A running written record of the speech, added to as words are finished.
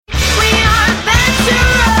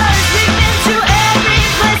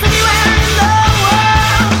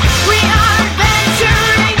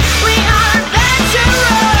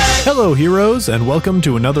heroes, and welcome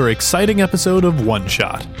to another exciting episode of One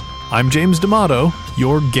Shot. I'm James D'Amato,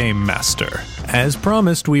 your Game Master. As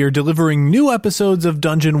promised, we are delivering new episodes of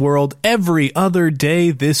Dungeon World every other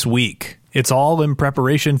day this week. It's all in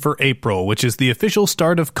preparation for April, which is the official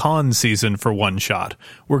start of con season for One Shot.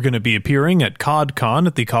 We're going to be appearing at CodCon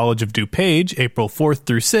at the College of DuPage, April 4th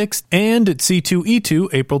through 6th, and at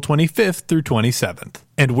C2E2, April 25th through 27th.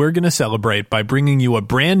 And we're going to celebrate by bringing you a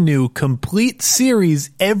brand new, complete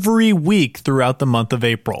series every week throughout the month of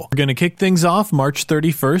April. We're going to kick things off March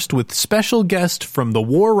 31st with special guest from the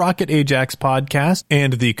War Rocket Ajax podcast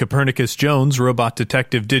and the Copernicus Jones Robot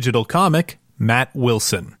Detective digital comic, Matt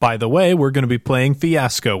Wilson. By the way, we're going to be playing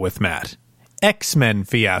Fiasco with Matt. X-Men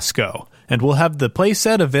Fiasco. And we'll have the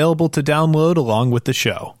playset available to download along with the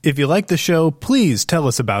show. If you like the show, please tell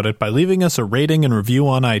us about it by leaving us a rating and review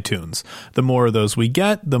on iTunes. The more of those we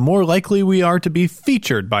get, the more likely we are to be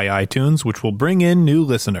featured by iTunes, which will bring in new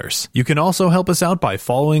listeners. You can also help us out by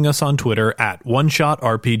following us on Twitter at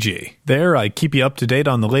OneShotRPG. There, I keep you up to date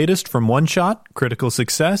on the latest from One Shot, Critical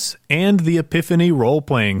Success, and the Epiphany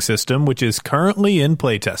role-playing system, which is currently in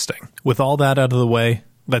playtesting. With all that out of the way,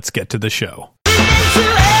 let's get to the show.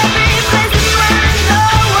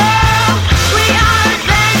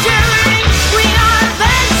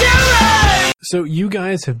 So you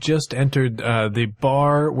guys have just entered the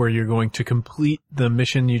bar where you're going to complete the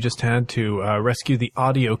mission you just had to rescue the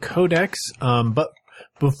audio codex. But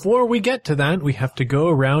before we get to that, we have to go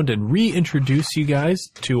around and reintroduce you guys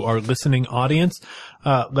to our listening audience.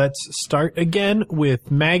 Let's start again with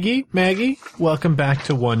Maggie. Maggie, welcome back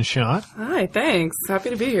to One Shot. Hi, thanks.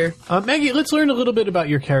 Happy to be here. Maggie, let's learn a little bit about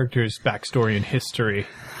your character's backstory and history.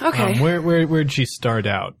 Okay. Where'd she start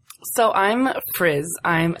out? So I'm Frizz.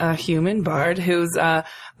 I'm a human bard who's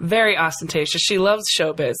very ostentatious. She loves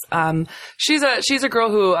showbiz. She's a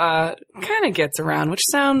girl who kind of gets around, which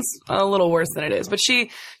sounds a little worse than it is. But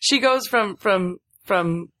she goes from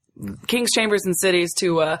king's chambers and cities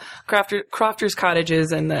to crofters'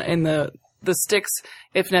 cottages and the sticks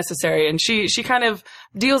if necessary. And she kind of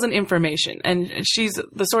deals in information. And she's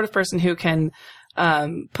the sort of person who can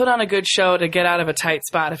put on a good show to get out of a tight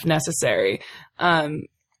spot if necessary.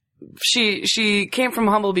 She came from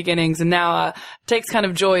humble beginnings and now takes kind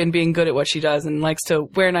of joy in being good at what she does and likes to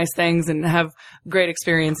wear nice things and have great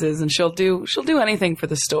experiences, and she'll do anything for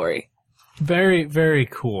the story. Very, very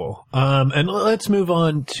cool. And let's move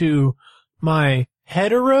on to my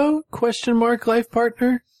hetero ? Life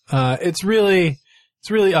partner. It's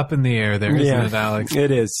really up in the air there, isn't it, Alex? It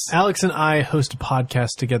is. Alex and I host a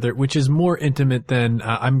podcast together, which is more intimate than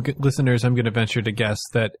listeners. I'm going to venture to guess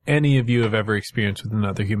that any of you have ever experienced with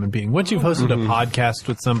another human being. Once you've hosted a podcast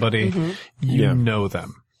with somebody, you know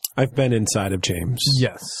them. I've been inside of James.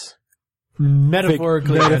 Yes.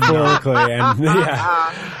 Metaphorically. We host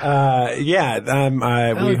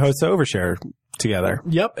the Overshare together.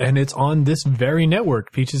 Yep, and it's on this very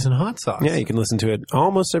network, Peaches and Hot Sauce. Yeah, you can listen to it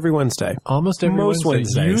almost every Wednesday. Most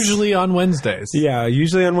Wednesdays. Usually on Wednesdays. Yeah,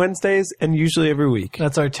 usually on Wednesdays and usually every week.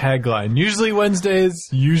 That's our tagline. Usually Wednesdays,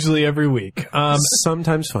 usually every week.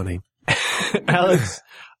 Sometimes funny. Alex,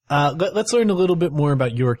 let's learn a little bit more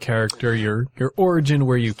about your character, your origin,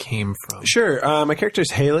 where you came from. Sure. My character is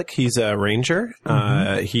Halik. He's a ranger.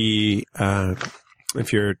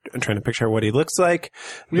 If you're trying to picture what he looks like.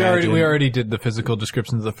 We already did the physical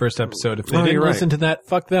descriptions of the first episode. If they didn't listen to that,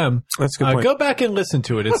 fuck them. That's a good point. Go back and listen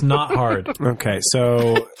to it. It's not hard. Okay,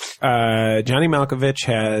 so Johnny Malkovich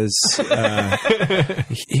has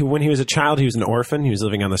when he was a child, he was an orphan. He was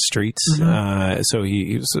living on the streets. So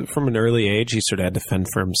he was, from an early age, he sort of had to fend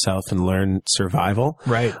for himself and learn survival.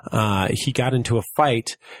 Right. He got into a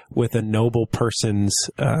fight with a noble person's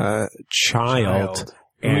child.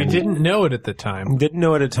 And we didn't know it at the time. Didn't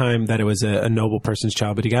know at a time that it was a noble person's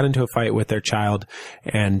child, but he got into a fight with their child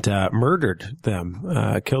and murdered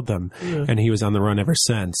them, killed them, and he was on the run ever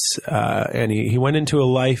since. And he went into a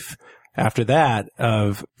life after that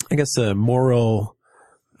of, I guess, a moral,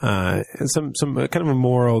 some kind of a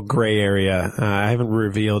moral gray area. I haven't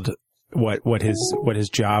revealed what his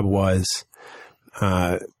job was.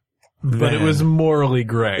 But it was morally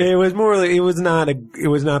gray. It was not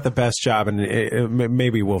the best job, and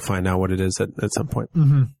maybe we'll find out what it is at some point.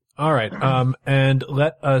 Mm-hmm. All right. And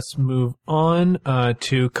let us move on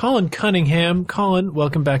to Colin Cunningham. Colin,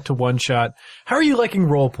 welcome back to One Shot. How are you liking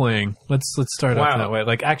role playing? Let's start off that way.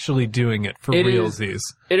 Like actually doing it for realsies.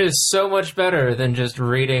 It is so much better than just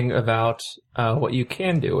reading about what you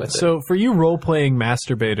can do with it. So for you role playing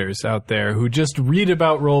masturbators out there who just read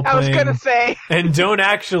about role playing, I was gonna say, and don't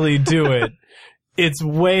actually do it. It's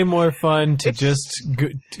way more fun to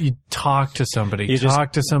you talk to somebody,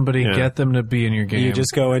 get them to be in your game. You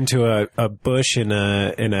just go into a bush in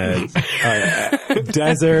a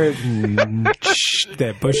desert, and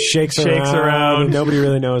that bush shakes around, and nobody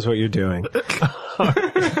really knows what you're doing.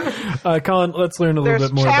 Colin, let's learn a little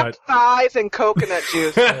bit more about thighs and coconut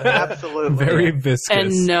juice. Absolutely, very viscous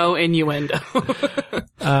and no innuendo.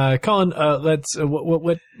 Colin, let's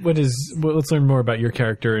let's learn more about your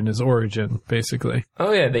character and his origin, basically.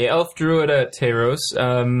 Oh yeah, the elf druid Teros.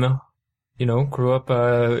 Grew up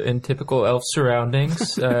in typical elf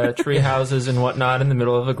surroundings, tree houses and whatnot in the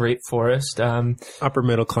middle of a great forest. Upper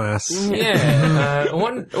middle class. Yeah,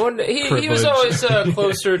 he was always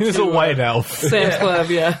closer to... He was a white elf. Sam's Club,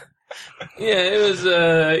 yeah. Yeah, it was,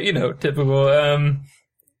 typical.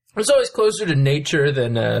 It was always closer to nature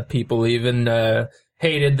than people even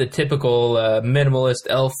hated the typical minimalist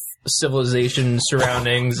elf civilization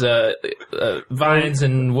surroundings. Vines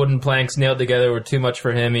and wooden planks nailed together were too much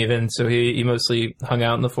for him even, so he mostly hung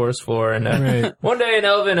out on the forest floor. And one day an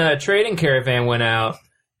elven trading caravan went out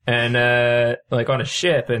and on a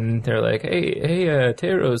ship, and they're like, hey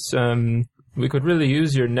Teros, we could really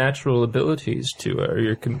use your natural abilities to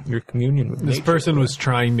your communion with this nature. person was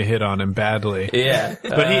trying to hit on him badly. Yeah,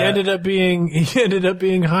 but he ended up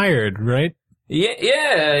being hired, right?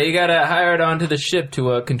 Yeah, he got hired onto the ship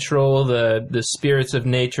to control the spirits of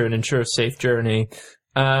nature and ensure a safe journey.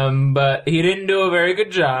 But he didn't do a very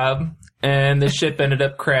good job, and the ship ended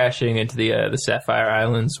up crashing into the Sapphire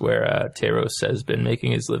Islands, where Teros has been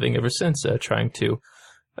making his living ever since, trying to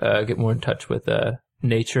get more in touch with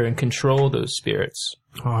nature and control those spirits.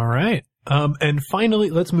 All right. And finally,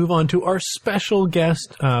 let's move on to our special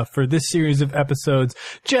guest for this series of episodes,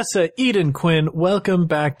 Jessa Eden Quinn. Welcome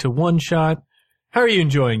back to One Shot. How are you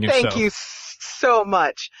enjoying yourself? Thank you so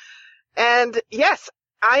much. And yes,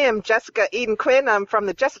 I am Jessica Eden Quinn. I'm from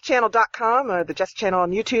the JessaChannel.com, or the Jessa Channel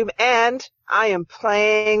on YouTube, and I am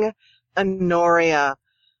playing Honoria,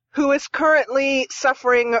 who is currently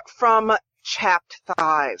suffering from chapped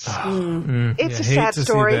thighs. It's a sad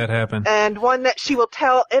story, see that happen. and one that she will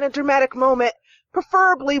tell in a dramatic moment,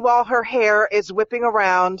 preferably while her hair is whipping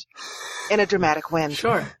around in a dramatic wind.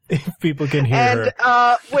 Sure. If people can hear And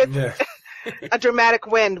with a dramatic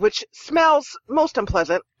wind, which smells most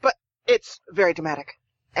unpleasant, but it's very dramatic.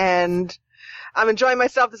 And I'm enjoying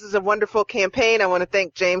myself. This is a wonderful campaign. I want to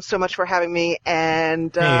thank James so much for having me.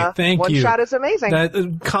 And thank One you. Shot is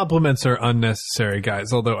amazing. Compliments are unnecessary,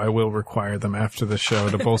 guys, although I will require them after the show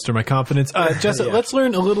to bolster my confidence. Jessa, let's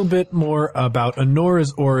learn a little bit more about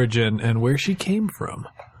Honora's origin and where she came from.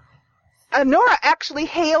 Honora actually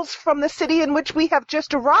hails from the city in which we have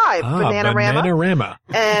just arrived, Bananarama.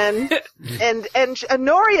 Bananarama. And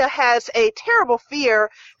Honoria has a terrible fear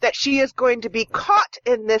that she is going to be caught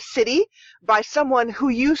in this city by someone who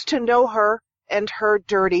used to know her and her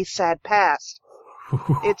dirty, sad past.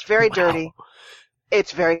 It's very dirty.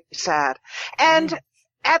 It's very sad. And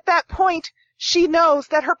at that point, she knows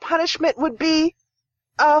that her punishment would be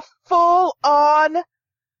a full-on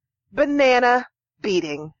banana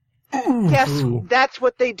beating. Yes, that's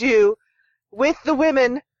what they do with the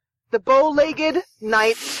women, the bow-legged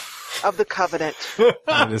knights of the Covenant.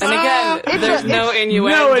 And again, there's no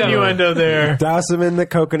innuendo. No innuendo there. Douse them in the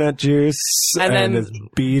coconut juice And then just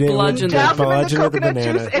beat it bludgeon with, them. Douse them in the bludgeon with the coconut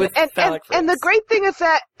banana. juice. With phallic And the fruits. great thing is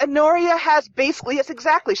that Honoria has basically, yes,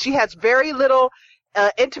 exactly. She has very little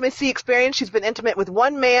intimacy experience. She's been intimate with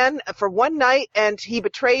one man for one night, and he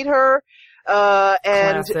betrayed her,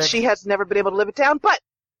 and Classic. she has never been able to live it down. But,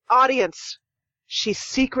 audience, she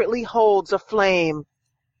secretly holds a flame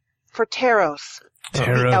for Teros.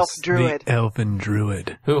 Teros, elf druid. the elven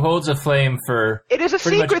druid. Who holds a flame for It is a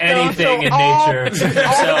pretty secret, much anything though, so in all, nature. all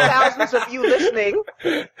the thousands of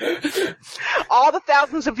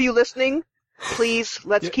you listening, please,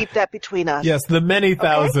 let's keep that between us. Yes, the many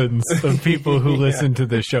thousands of people who listen to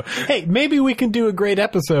this show. Hey, maybe we can do a great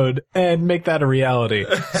episode and make that a reality.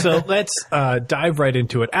 So let's dive right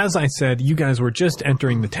into it. As I said, you guys were just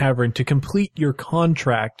entering the tavern to complete your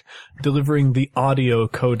contract delivering the audio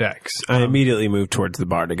codex. I immediately moved towards the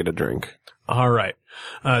bar to get a drink. All right.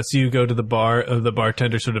 So you go to the bar. The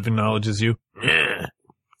bartender sort of acknowledges you.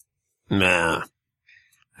 Nah.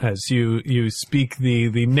 As you speak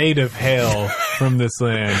the native hail from this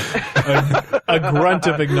land, a grunt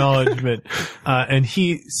of acknowledgement, and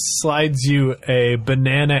he slides you a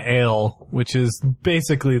banana ale, which is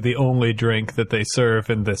basically the only drink that they serve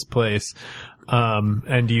in this place,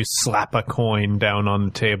 and you slap a coin down on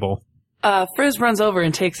the table. Frizz runs over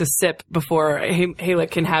and takes a sip before Halek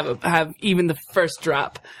can have even the first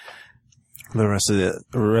drop. The rest of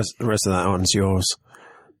that one's yours.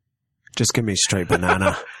 Just give me straight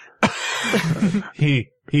banana. He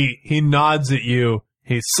nods at you.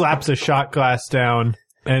 He slaps a shot glass down,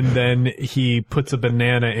 and then he puts a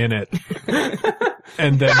banana in it,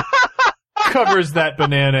 and then covers that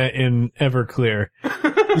banana in Everclear.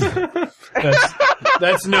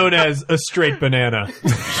 That's known as a straight banana.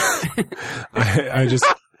 I just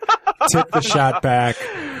tip the shot back.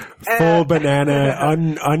 Full banana,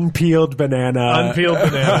 unpeeled banana.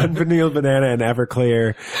 Unpeeled banana and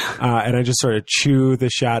Everclear. And I just sort of chew the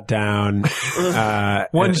shot down.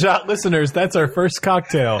 One shot listeners, that's our first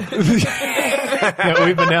cocktail that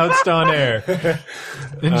we've announced on air.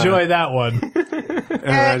 Enjoy that one. And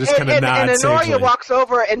I just kind of nod and Honoria sagely. walks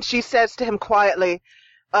over and she says to him quietly,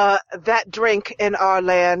 that drink in our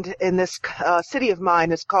land, in this city of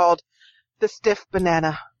mine, is called the Stiff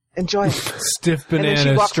Banana. Enjoy it. Stiff And then she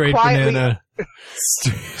banana, walks straight quietly- banana.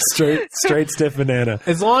 Straight stiff banana.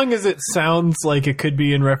 As long as it sounds like it could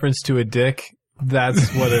be in reference to a dick,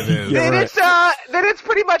 that's what it is. Yeah. Then it's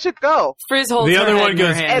pretty much a go. Frizz holds The her other head one in her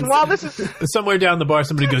goes, hands. And while this is Somewhere down the bar,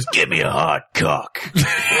 somebody goes, "Give me a hot cock,"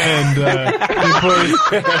 and he pours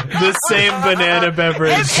the same banana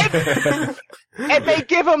beverage. and they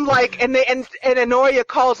give him like, and Honoria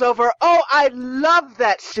calls over, "Oh, I love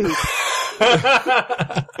that soup."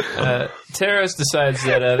 Taros decides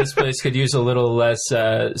that this place could use a little less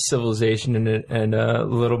civilization in it and a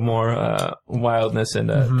little more wildness, and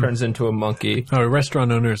turns into a monkey. Oh,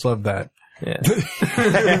 restaurant owners love that. Yeah.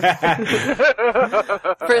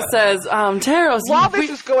 Frizz says, Taros, While this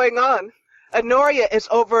is going on, Honoria is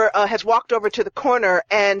has walked over to the corner,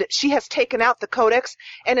 and she has taken out the codex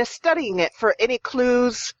and is studying it for any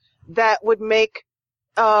clues that would make,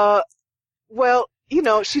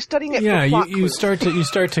 she's studying it Yeah, for plot you clues. start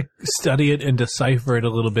to study it and decipher it a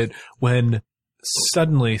little bit when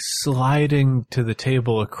suddenly sliding to the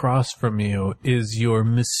table across from you is your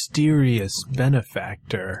mysterious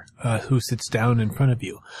benefactor, who sits down in front of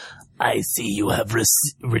you. I see you have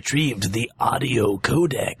retrieved the audio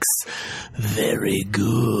codex. Very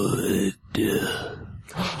good.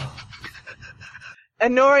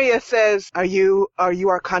 Honoria says, "Are you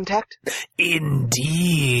our contact?"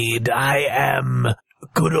 Indeed, I am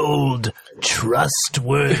good old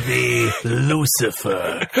trustworthy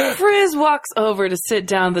Lucifer. Frizz walks over to sit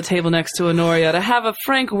down at the table next to Honoria to have a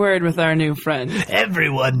frank word with our new friend.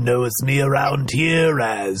 Everyone knows me around here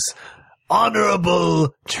as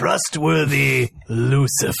Honorable Trustworthy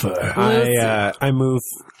Lucifer. I move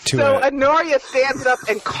to So it. Honoria stands up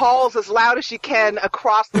and calls as loud as she can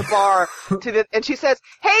across the bar and she says,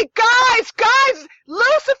 "Hey guys,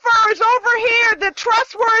 Lucifer is over here, the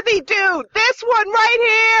trustworthy dude. This one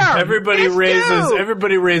right here. Everybody This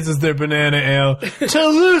dude." raises their banana ale to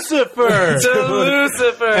Lucifer.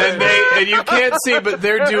 And you can't see, but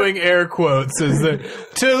they're doing air quotes as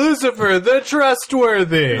to Lucifer, the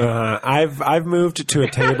trustworthy. I've moved to a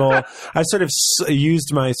table. I've sort of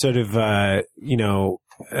used my sort of,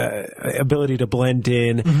 ability to blend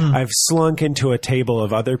in. Mm-hmm. I've slunk into a table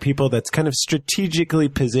of other people that's kind of strategically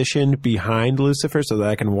positioned behind Lucifer so that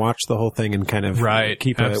I can watch the whole thing and kind of Right,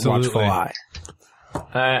 keep absolutely. a watchful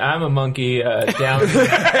eye. I'm a monkey down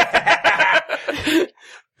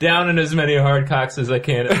down in as many hard cocks as I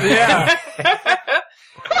can. Yeah.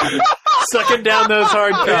 Sucking down those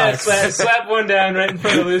hard Yeah, cocks. slap one down right in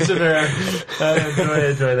front of Lucifer.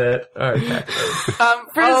 Enjoy that. All right.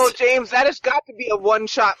 Frizz, Oh, James, that has got to be a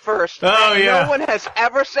one-shot first. Oh, yeah. No one has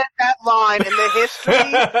ever said that line in the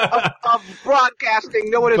history of broadcasting.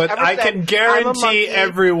 No one has But ever I said, can guarantee "I'm a monkey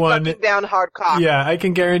everyone- sucking down hard cock." Yeah, I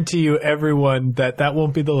can guarantee you, everyone, that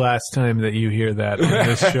won't be the last time that you hear that on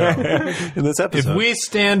this show. In this If episode. we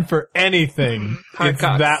stand for anything, Hard it's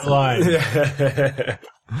cocks. that line.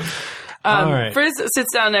 All right. Frizz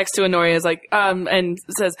sits down next to Honoria and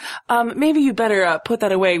says, maybe you better put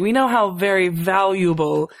that away. We know how very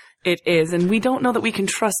valuable it is, and we don't know that we can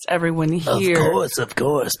trust everyone here. Of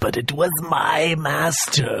course, but it was my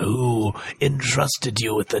master who entrusted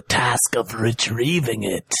you with the task of retrieving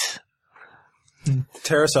it.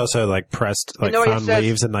 Terrace also pressed, Honoria found says-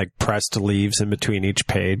 leaves and pressed leaves in between each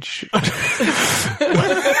page.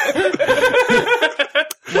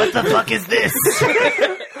 What the fuck is this?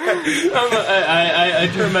 I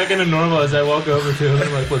turn back into normal as I walk over to him.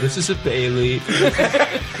 I'm like, well, this is a bay leaf.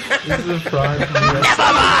 This is a frog.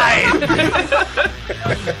 Never mind!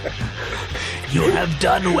 You have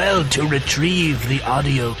done well to retrieve the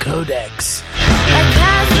audio codex.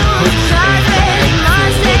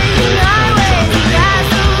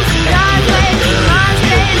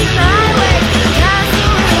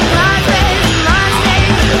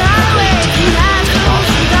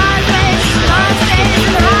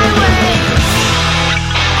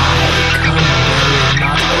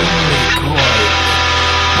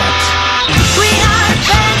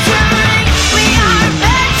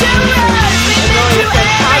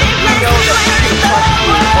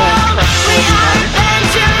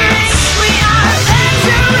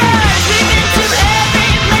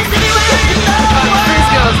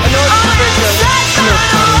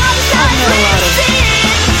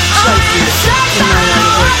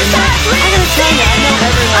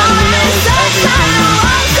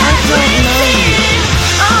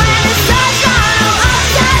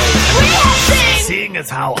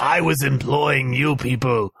 how I was employing you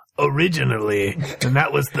people originally, and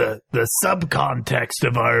that was the subcontext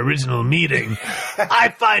of our original meeting.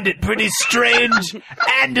 I find it pretty strange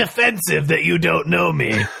and offensive that you don't know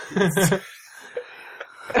me.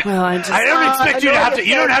 Well, I don't expect you to have to.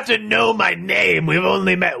 You don't have to know my name. We've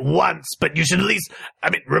only met once, but you should at least. I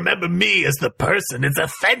mean, remember me as the person. It's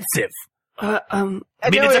offensive. I mean,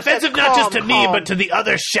 it's offensive not just to me, but to the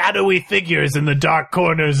other shadowy figures in the dark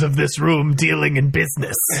corners of this room dealing in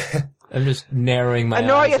business. I'm just narrowing my eyes.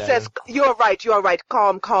 Honoria says, you're right.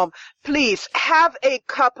 Calm. Please, have a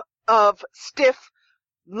cup of stiff,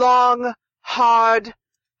 long, hard,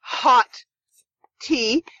 hot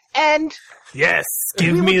tea, and... Yes,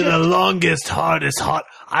 give me the longest, hardest hot.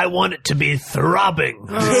 I want it to be throbbing,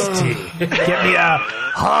 this tea. Get me a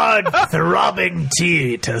hard, throbbing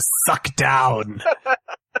tea to suck down.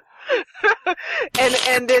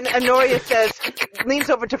 and then Honoria leans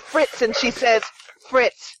over to Fritz and she says,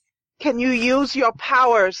 Fritz, can you use your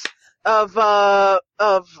powers of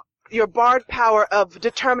your bard power of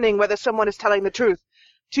determining whether someone is telling the truth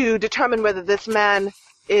to determine whether this man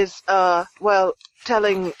is,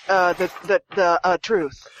 telling the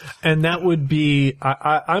truth? And that would be,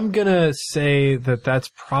 I'm going to say that that's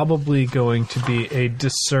probably going to be a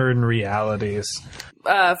discern realities.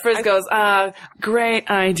 Frizz goes, great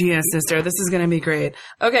idea, sister. This is going to be great.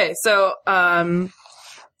 Okay, so, I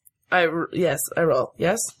roll.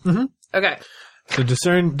 Yes? Mm-hmm. Okay. So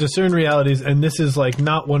discern realities, and this is like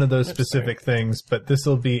not one of those specific things, but this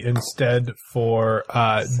will be instead for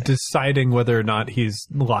deciding whether or not he's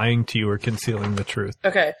lying to you or concealing the truth.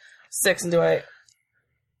 Okay. 6, and do I...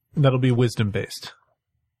 That'll be wisdom based.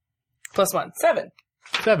 +1. 7.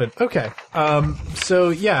 7. Okay. So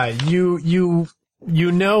yeah, you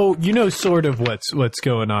know sort of what's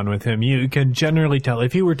going on with him. You can generally tell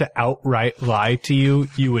if he were to outright lie to you,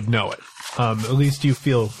 you would know it. At least you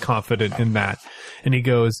feel confident in that. And he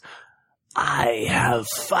goes, I have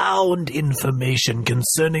found information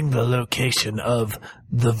concerning the location of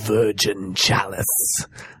the Virgin Chalice.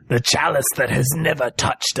 The chalice that has never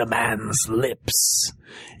touched a man's lips.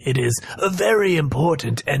 It is a very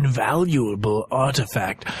important and valuable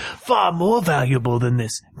artifact, far more valuable than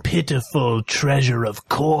this pitiful treasure of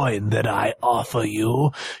coin that I offer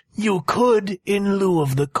you. You could, in lieu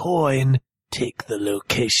of the coin, take the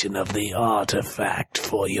location of the artifact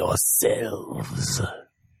for yourselves.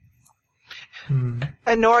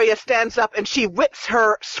 Honoria stands up and she whips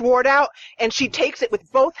her sword out and she takes it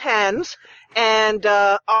with both hands. And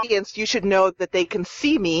audience, you should know that they can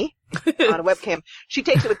see me on a webcam. She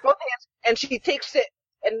takes it with both hands and she takes it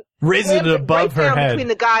and raises it above her head between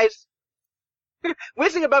the guys,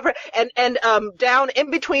 whizzing above her and down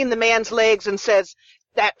in between the man's legs and says,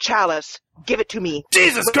 "That chalice, give it to me."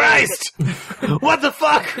 Jesus Christ! What the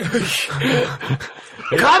fuck?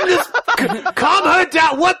 Calm her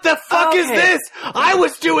down. What the fuck is this? I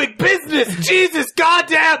was doing business. Jesus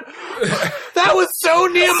goddamn. That was so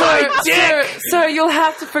near my dick. Sir, you'll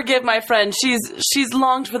have to forgive my friend. She's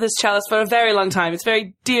longed for this chalice for a very long time. It's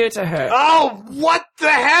very dear to her. Oh, what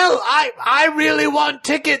the hell? I really want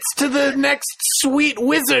tickets to the next Sweet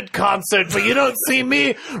Wizard concert, but you don't see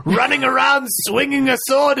me running around swinging a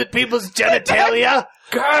sword at people's genitalia.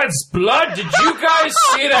 God's blood, did you guys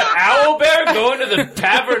see that owlbear go into the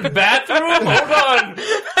tavern bathroom? Hold on.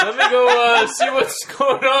 Let me go see what's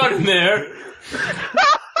going on in there.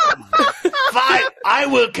 Fine, I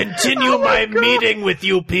will continue my meeting with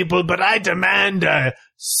you people, but I demand a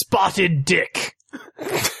spotted dick.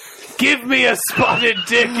 Give me a spotted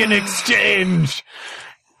dick in exchange.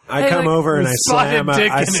 I come over and I slam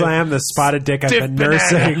the spotted dick I've been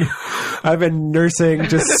nursing. I've been nursing,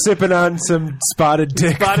 just sipping on some spotted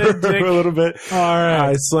dick for a little bit. All right.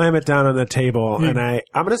 I slam it down on the table and I'm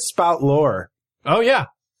going to spout lore. Oh, yeah.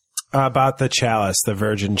 About the chalice, the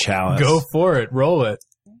Virgin Chalice. Go for it. Roll it.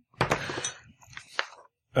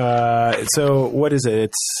 So what is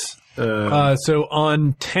it? It's so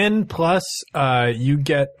on 10 plus, you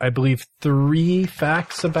get, I believe, 3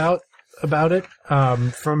 facts about it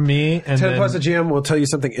from me. And 10 plus the GM will tell you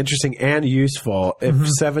something interesting and useful. If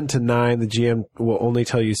 7 to 9, the GM will only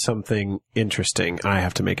tell you something interesting. I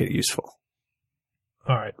have to make it useful.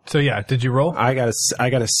 All right. So yeah, did you roll? I got a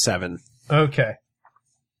 7. Okay.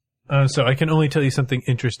 So I can only tell you something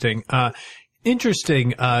interesting.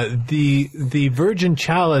 The Virgin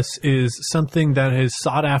Chalice is something that is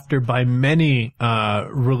sought after by many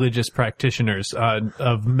religious practitioners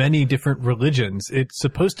of many different religions. It's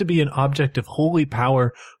supposed to be an object of holy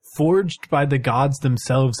power forged by the gods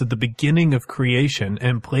themselves at the beginning of creation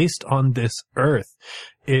and placed on this earth.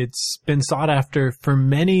 It's been sought after for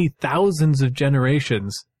many thousands of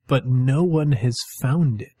generations, but no one has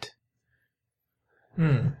found it.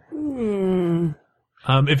 If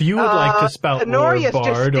you would like to spout lore, Honoria's just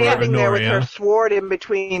Bard, or standing there with her Honoria. sword in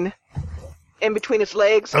between his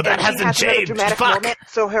legs. Oh, that and she hasn't has another changed. dramatic Fuck. moment,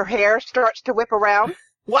 so her hair starts to whip around.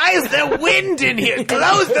 Why is there wind in here?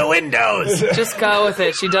 Close the windows. Just go with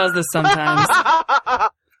it. She does this sometimes.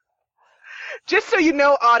 Just so you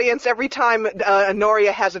know, audience, every time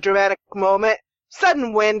Honoria has a dramatic moment,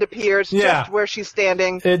 sudden wind appears just where she's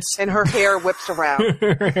standing, and her hair whips around.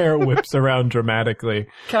 Her hair whips around dramatically.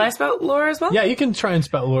 Can I spout lore as well? Yeah, you can try and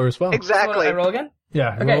spout lore as well. Exactly. I roll again?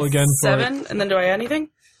 Yeah, Okay, roll again for 7, and then do I add anything?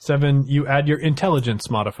 7. You add your intelligence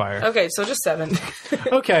modifier. Okay, so just 7.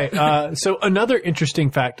 Okay, so another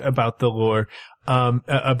interesting fact about the lore,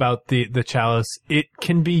 about the chalice, it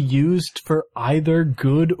can be used for either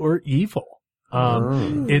good or evil.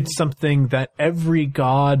 It's something that every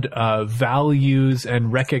god values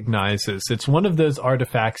and recognizes. It's one of those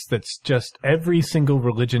artifacts that's just every single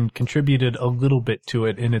religion contributed a little bit to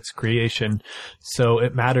it in its creation, so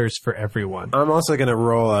it matters for everyone. I'm also going to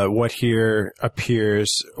roll what here appears.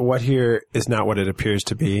 What here is not what it appears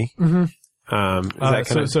to be. Mm-hmm. Is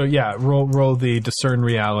that So yeah, roll the discern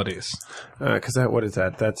realities. because what is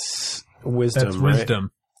that? That's wisdom. That's right?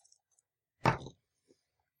 wisdom.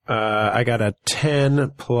 I got a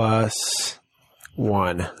 10 plus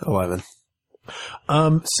 1, 11.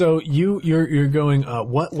 So you're going.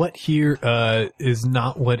 What here is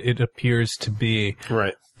not what it appears to be.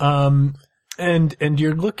 Right. And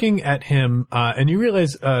you're looking at him, and you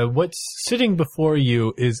realize what's sitting before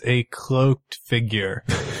you is a cloaked figure.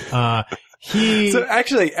 So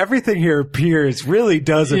actually, everything here really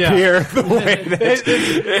does appear the way that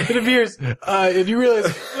it appears. And you realize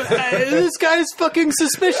this guy is fucking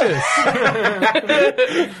suspicious.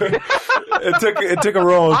 it took a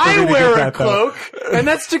roll. For me I to wear get a that, though. cloak, and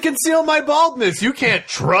that's to conceal my baldness. You can't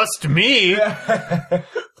trust me.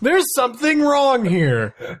 There's something wrong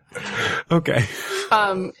here. Okay.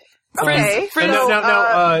 Okay. And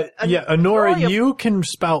now, Honora, you can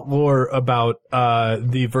spout lore about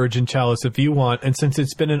the Virgin Chalice if you want, and since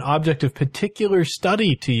it's been an object of particular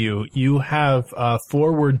study to you, you have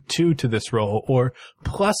forward 2 to this roll, or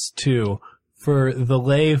plus 2 for the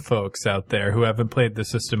lay folks out there who haven't played the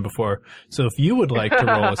system before. So if you would like to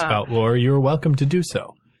roll a spout lore, you're welcome to do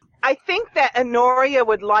so. I think that Honoria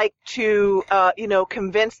would like to,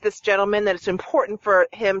 convince this gentleman that it's important for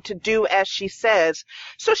him to do as she says.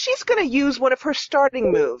 So she's going to use one of her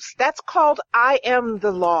starting moves. That's called I Am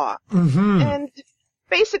the Law. Mm-hmm. And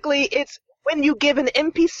basically, it's when you give an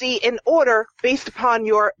NPC an order based upon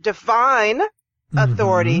your divine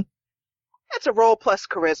authority. That's a roll plus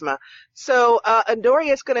charisma. So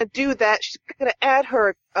Honoria is going to do that. She's going to add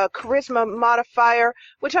her charisma modifier,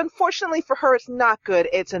 which unfortunately for her is not good.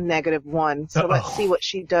 It's a -1. So let's see what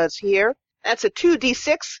she does here. That's a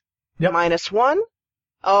 2d6 minus 1.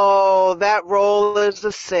 Oh, that roll is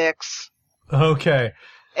a 6. Okay.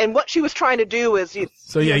 And what she was trying to do is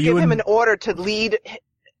give him an order to lead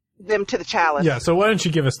them to the chalice. Yeah, so why don't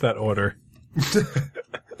you give us that order?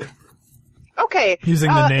 Okay.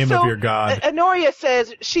 Using the name of your god. Honoria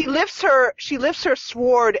says she lifts her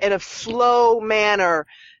sword in a slow manner,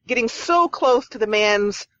 getting so close to the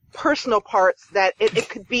man's personal parts that it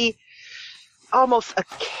could be almost a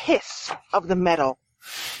kiss of the metal.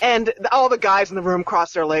 And all the guys in the room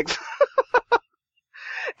cross their legs.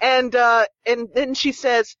 And then she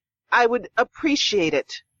says, I would appreciate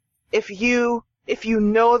it if you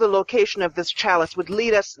know the location of this chalice, would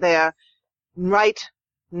lead us there right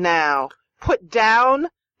now. Put down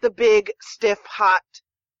the big, stiff, hot,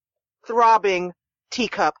 throbbing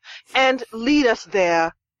teacup and lead us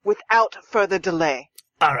there without further delay.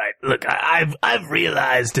 All right, look, I've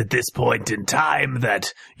realized at this point in time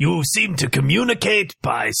that you seem to communicate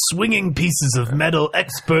by swinging pieces of metal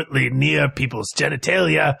expertly near people's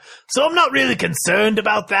genitalia, so I'm not really concerned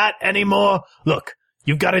about that anymore. Look,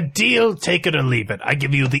 you've got a deal, take it or leave it. I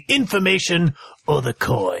give you the information or the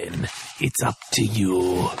coin. It's up to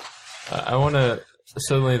you. I want to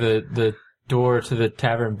suddenly the door to the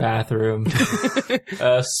tavern bathroom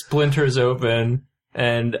splinters open,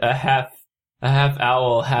 and a half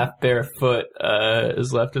owl, half bare foot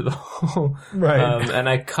is left of the hole. Right. And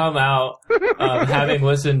I come out having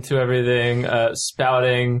listened to everything,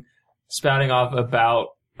 spouting off about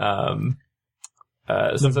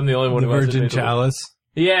since I'm the only one The who has Virgin it. Chalice.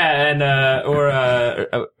 Yeah, and or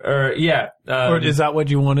Is that what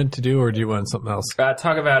you wanted to do, or do you want something else?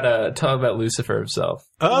 talk about Lucifer himself.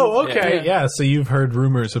 Oh, okay. Yeah, so you've heard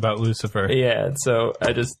rumors about Lucifer. Yeah, so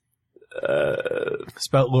I just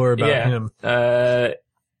Spout lore about him.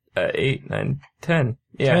 8, 9, 10.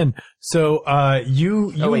 Yeah. 10. So,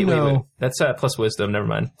 you Wait. That's That's plus wisdom. Never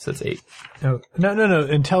mind. So it's 8. no.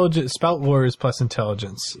 Intelligence, spout lore is plus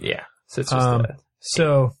intelligence. Yeah. So it's just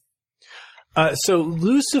So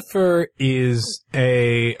Lucifer is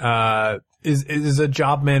a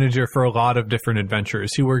job manager for a lot of different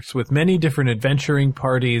adventurers. He works with many different adventuring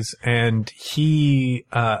parties, and he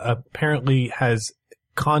apparently has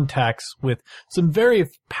contacts with some very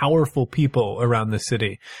powerful people around the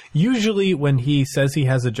city. Usually when he says he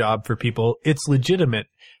has a job for people, it's legitimate.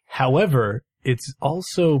 However, it's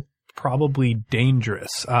also probably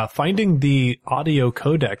dangerous. Finding the audio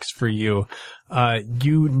codex for you,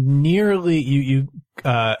 you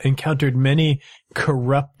encountered many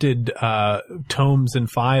corrupted tomes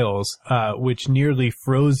and files, which nearly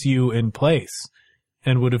froze you in place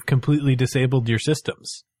and would have completely disabled your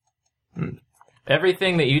systems.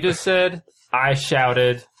 everything that you just said, I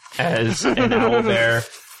shouted as an owlbear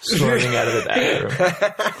storming out of the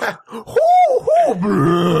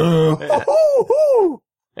bathroom.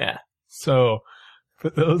 Yeah. So, for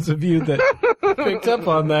those of you that picked up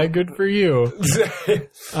on that, good for you.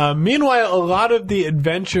 Meanwhile, a lot of the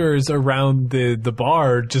adventurers around the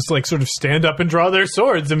bar just like sort of stand up and draw their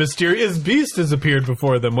swords. A mysterious beast has appeared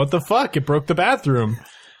before them. What the fuck? It broke the bathroom.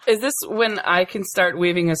 Is this when I can start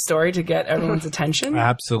weaving a story to get everyone's attention?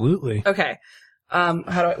 Absolutely. Okay.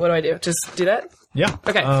 What do I do? Just do that? Yeah.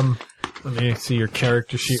 Okay. Let me see your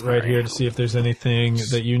character sheet right here to see if there's anything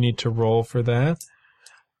that you need to roll for that.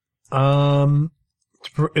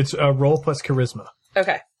 It's a roll plus charisma.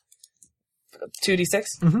 Okay. 2d6?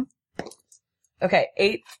 Mm-hmm. Okay,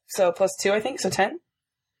 8, so plus 2, I think, so 10?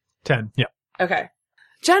 10, yeah. Okay.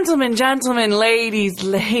 Gentlemen, ladies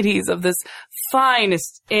of this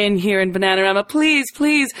finest inn here in Bananarama,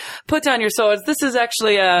 please put down your swords. This is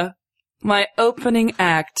actually, my opening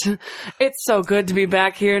act. It's so good to be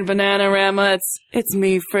back here in Bananarama. It's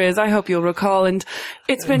me, Frizz. I hope you'll recall, and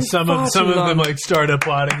it's been some far of too long. them like start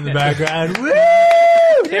applauding in the background. Woo!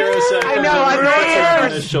 I know, Honoria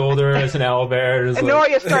on his shoulder as an owlbear.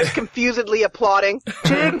 Honoria starts confusedly applauding.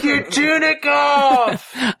 Take your tunic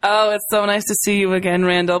off! Oh, it's so nice to see you again,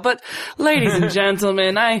 Randall. But, ladies and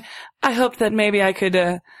gentlemen, I hope that maybe I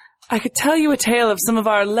could tell you a tale of some of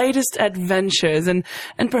our latest adventures, and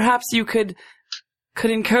perhaps you could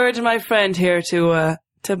encourage my friend here to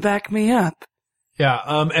back me up.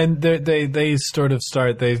 Yeah, and they sort of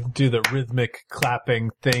start, they do the rhythmic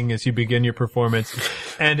clapping thing as you begin your performance,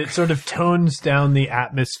 and it sort of tones down the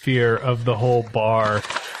atmosphere of the whole bar.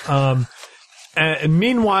 And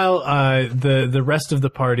meanwhile, the rest of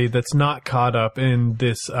the party that's not caught up in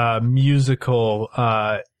this musical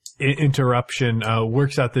interruption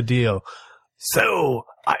works out the deal. So,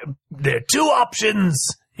 there are two options.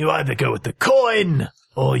 You either go with the coin,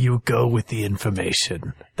 or you go with the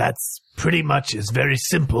information. That's pretty much is very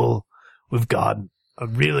simple. We've gone a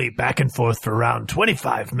really back and forth for around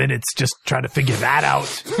 25 minutes just trying to figure that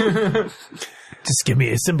out. Just give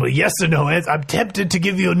me a simple yes or no answer. I'm tempted to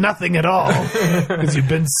give you nothing at all because you've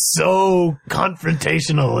been so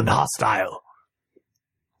confrontational and hostile.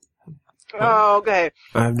 Oh, okay.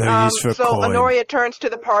 I have no use for so coin. Honoria turns to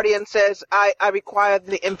the party and says, I require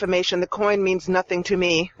the information. The coin means nothing to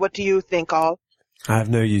me. What do you think, all? I have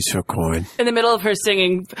no use for coin. In the middle of her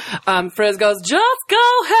singing, Frizz goes, "Just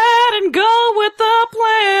go ahead and go with the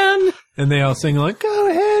plan." And they all sing like, "Go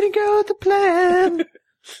ahead and go with the plan."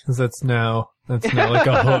 'Cause that's now like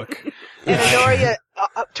a hook. And Honoria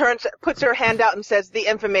puts her hand out and says, "The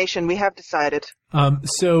information, we have decided."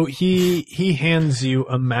 So he hands you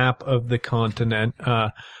a map of the continent,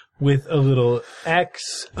 with a little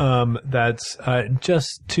X, that's,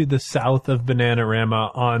 just to the south of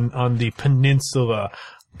Bananarama on the peninsula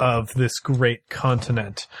of this great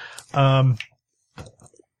continent.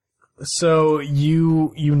 So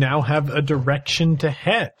you now have a direction to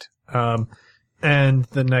head. And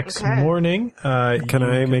the next morning, Can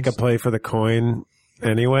I make a play for the coin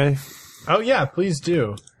anyway? Oh yeah, please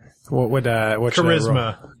do. What should I roll?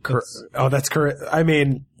 Charisma. That's correct. I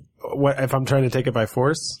mean, what if I'm trying to take it by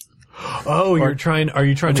force? Oh, are you trying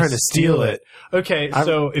to steal it? Okay,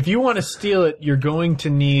 so if you want to steal it, you're going to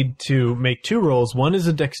need to make two rolls. One is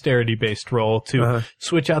a dexterity-based roll to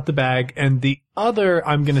switch out the bag, and the other,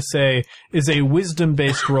 I'm going to say, is a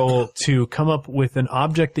wisdom-based roll to come up with an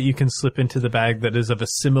object that you can slip into the bag that is of a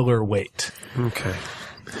similar weight. Okay.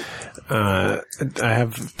 I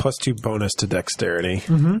have +2 bonus to dexterity.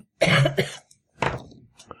 Mm-hmm.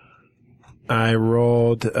 I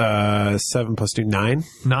rolled 7 + 2, 9.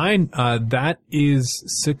 9. That is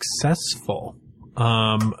successful.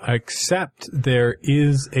 Except there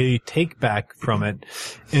is a take back from it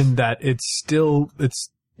in that it's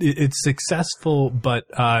it's successful, but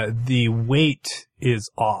the weight is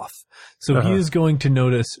off. So he is going to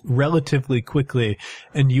notice relatively quickly,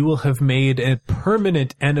 and you will have made a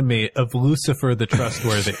permanent enemy of Lucifer the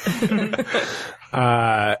Trustworthy.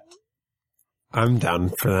 I'm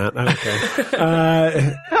down for that.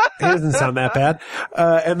 Okay. It doesn't sound that bad.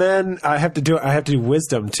 And then I have to do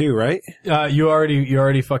wisdom too, right? You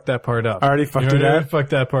already fucked that part up. I already fucked it up?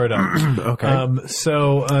 Fucked that part up. Okay.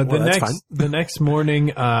 So the next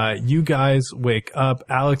morning, you guys wake up.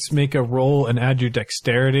 Alex, make a roll and add your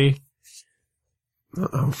dexterity.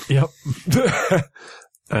 Uh-oh. Yep.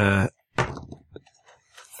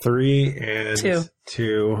 3 and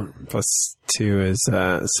 2 plus 2 is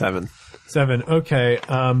 7. 7. Okay.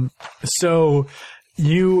 So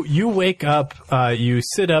you wake up, you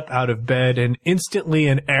sit up out of bed, and instantly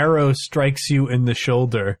an arrow strikes you in the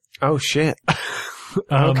shoulder. Oh shit. Okay.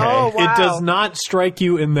 Oh, wow. It does not strike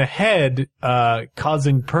you in the head,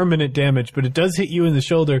 causing permanent damage, but it does hit you in the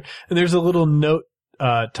shoulder, and there's a little note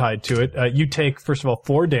tied to it. You take, first of all,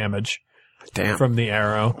 4 damage. Damn. From the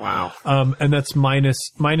arrow. Wow. And that's minus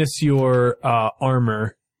your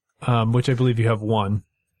armor, which I believe you have 1.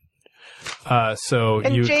 And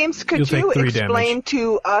James, could you explain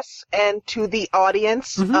to us and to the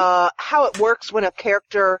audience how it works when a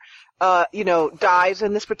character dies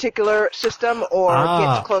in this particular system or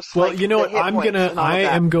gets close? Well, you know what? I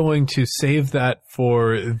am going to save that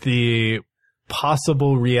for the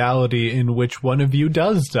possible reality in which one of you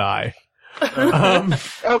does die.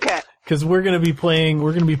 Okay. Because we're going to be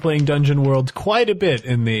playing Dungeon World quite a bit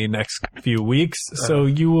in the next few weeks, so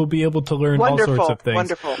you will be able to learn all sorts of things.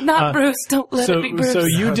 Wonderful. Not Bruce. Don't let it be Bruce.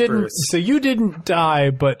 So you didn't die,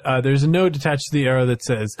 but there's a note attached to the arrow that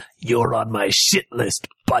says, "You're on my shit list,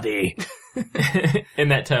 buddy." In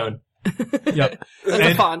that tone. Yep.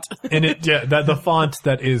 The font. And the font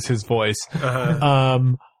that is his voice.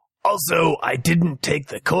 Also, I didn't take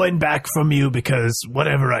the coin back from you because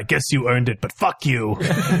whatever, I guess you earned it, but fuck you.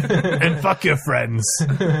 And fuck your friends.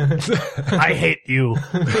 I hate you.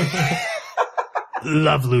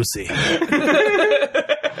 Love, Lucy.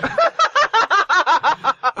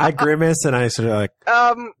 I grimace and I sort of like,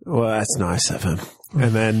 well, that's nice of him.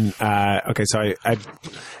 And then, okay, so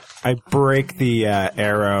I break the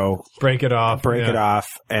arrow. Break it off. It off,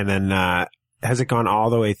 and then, has it gone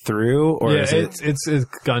all the way through, or is it's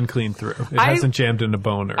gone clean through. It hasn't jammed in a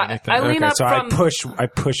bone or anything. I lean up so from, I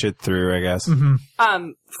push it through, I guess.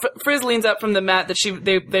 Frizz leans up from the mat that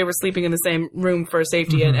they were sleeping in the same room for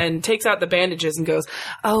safety and takes out the bandages and goes,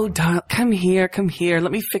 "Oh, darling, come here,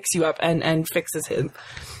 let me fix you up," and fixes him.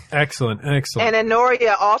 Excellent. And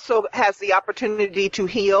Honoria also has the opportunity to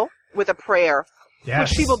heal with a prayer, which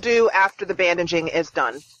she will do after the bandaging is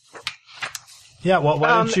done. Yeah, well, why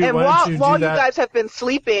don't you while do you that? guys have been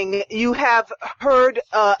sleeping, you have heard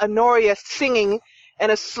Honoria singing in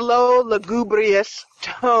a slow, lugubrious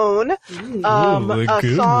tone, a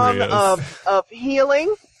song of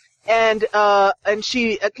healing, and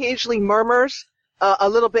she occasionally murmurs a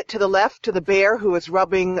little bit to the left to the bear who is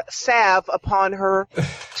rubbing salve upon her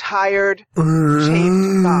tired,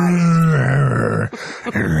 chained thighs.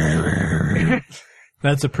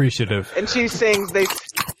 That's appreciative. And she sings,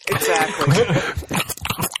 exactly.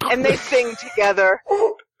 And they sing together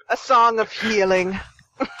a song of healing.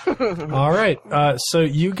 All right. So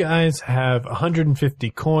you guys have 150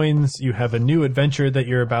 coins. You have a new adventure that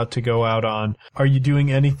you're about to go out on. Are you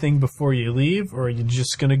doing anything before you leave, or are you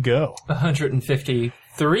just going to go? 153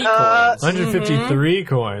 coins. 153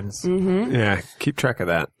 coins. Mm-hmm. Yeah, keep track of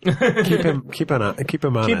that. keep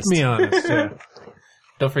him honest. Keep me honest. Yeah.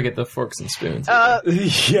 Don't forget the forks and spoons. Not to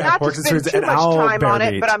spend too much time on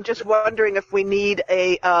it, but I'm just wondering if we need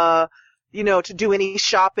to do any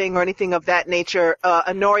shopping or anything of that nature.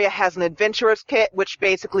 Honoria has an adventurer's kit, which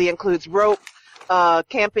basically includes rope,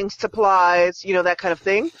 camping supplies, that kind of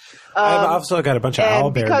thing. I've also got a bunch of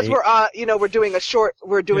owlbear because meat.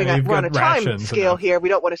 we're doing we're on a time scale here. We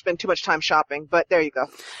don't want to spend too much time shopping, but there you go.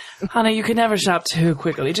 Honey, you can never shop too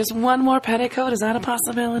quickly. Just one more petticoat, is that a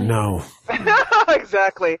possibility? No.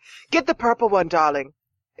 Exactly. Get the purple one, darling.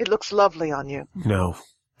 It looks lovely on you. No.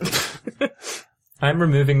 I'm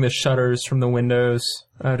removing the shutters from the windows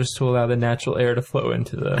just to allow the natural air to flow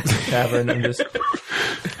into the tavern. I'm just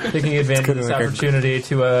taking advantage of this opportunity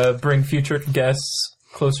to bring future guests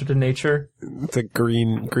closer to nature. It's a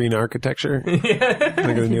green architecture. Yeah.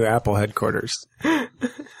 Like the new Apple headquarters.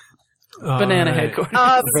 Banana headquarters.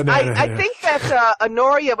 I think that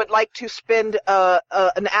Honoria would like to spend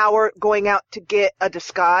an hour going out to get a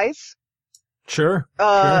disguise. Sure.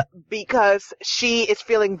 Because she is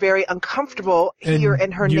feeling very uncomfortable here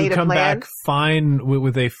in her native You come land. back fine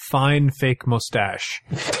with a fine fake mustache.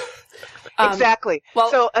 Exactly. well-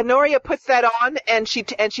 So Honoria puts that on, and she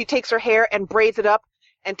takes her hair and braids it up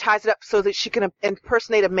and ties it up so that she can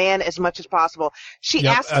impersonate a man as much as possible. She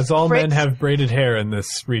Yep, asks as all Fritz, men have braided hair in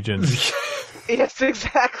this region. Yes,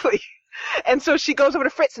 exactly. And so she goes over to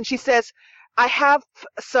Fritz and she says, I have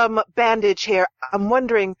some bandage here. I'm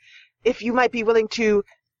wondering if you might be willing to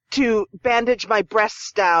bandage my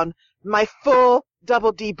breasts down, my full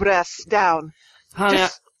double D breasts down. Honey,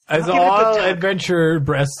 Just As give it a all tug. adventurer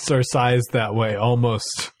breasts are sized that way,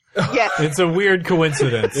 almost. Yes. It's a weird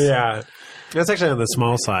coincidence. Yeah. That's actually on the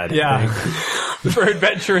small side. Yeah. For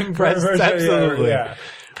adventuring breasts, absolutely. Yeah.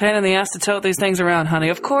 pain in the ass to tote these things around, honey.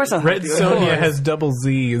 Of course I'll help Red you. Of Sonja course. has double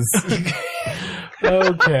Z's.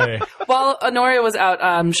 Okay. While Honoria was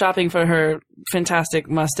out shopping for her fantastic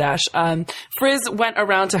mustache, Frizz went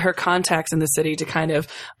around to her contacts in the city to kind of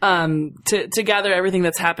to gather everything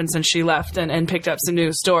that's happened since she left and picked up some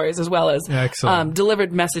news stories as well as Excellent.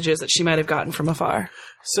 delivered messages that she might have gotten from afar.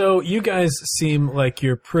 So you guys seem like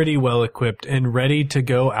you're pretty well equipped and ready to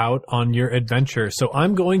go out on your adventure. So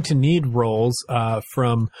I'm going to need rolls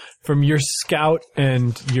from your scout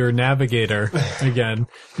and your navigator again.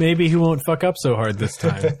 Maybe he won't fuck up so hard this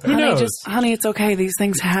time. Who knows? Honey, it's okay. These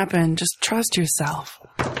things happen. Just trust yourself.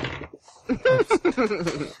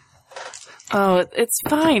 Oh, it's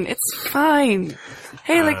fine. It's fine.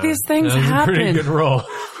 Hey, like these things That was happen. a pretty good roll.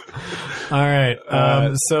 All right.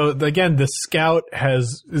 So again, the scout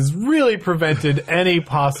has really prevented any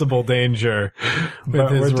possible danger with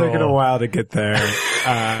But his we're taking a roll. while to get there.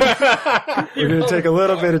 We're going to take a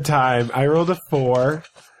little bit of time. I rolled a 4.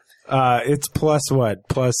 It's plus what?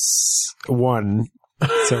 Plus 1.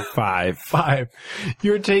 So 5. 5.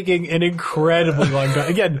 You're taking an incredibly long time.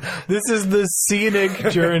 Again, this is the scenic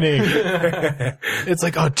journey. It's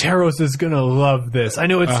like, oh, Taros is going to love this. I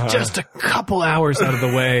know it's just a couple hours out of the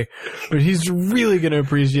way, but he's really going to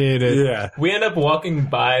appreciate it. Yeah. We end up walking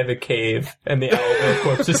by the cave and the Owlbear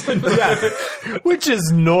corpses. Which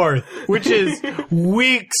is north, which is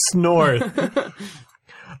weeks north.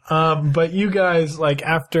 But you guys, like,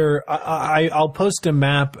 after I'll post a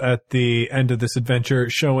map at the end of this adventure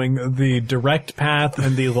showing the direct path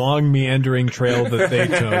and the long meandering trail that they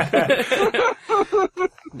took.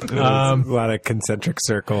 A lot of concentric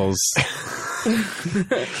circles.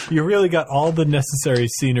 You really got all the necessary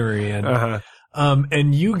scenery in.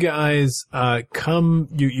 And you guys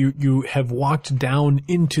you have walked down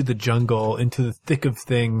into the jungle, into the thick of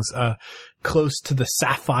things, close to the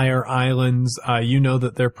Sapphire Islands. You know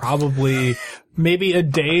that they're probably maybe a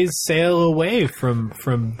day's sail away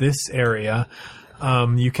from this area.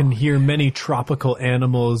 You can hear many tropical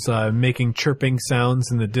animals making chirping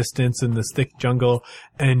sounds in the distance in this thick jungle,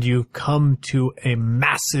 and you come to a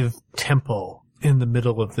massive temple in the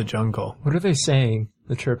middle of the jungle. What are they saying?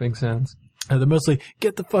 The chirping sounds. They're mostly,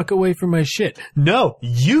 get the fuck away from my shit. No,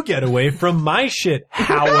 you get away from my shit,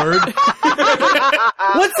 Howard.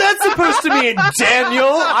 What's that supposed to mean, Daniel?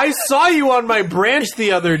 I saw you on my branch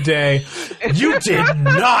the other day. You did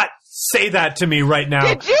not say that to me right now.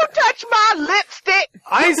 Did you touch my lipstick?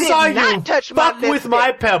 I You did saw not you touch my fuck with lipstick.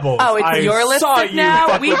 my pebbles. Oh, it's I your saw lipstick you now?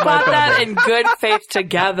 fuck We with my bought that pebbles. in good faith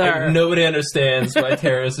together. Nobody understands why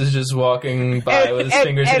Terrace is just walking by with his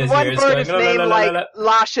fingers in and his one ears bird going, is "La, la, named la, la, like la."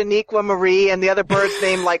 La Shaniqua Marie, and the other bird's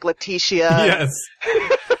named like Letitia. Yes.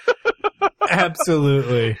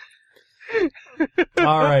 Absolutely.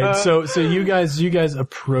 All right. So you guys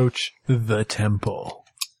approach the temple.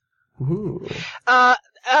 Ooh.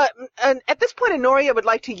 And at this point, Honoria would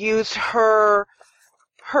like to use her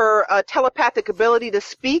telepathic ability to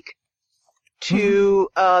speak to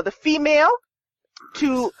the female,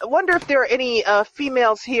 to wonder if there are any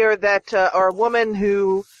females here that are a woman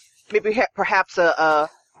who maybe perhaps a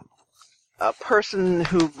person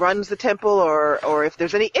who runs the temple, or if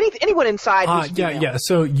there's anyone inside. Who's female. Yeah.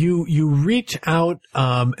 So you reach out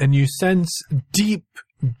and you sense deep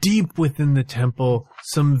within the temple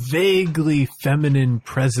some vaguely feminine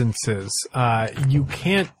presences. You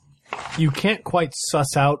can't quite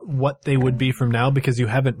suss out what they would be from now because you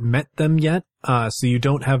haven't met them yet. So you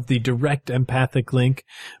don't have the direct empathic link,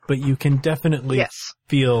 but you can definitely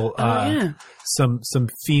feel some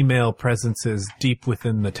female presences deep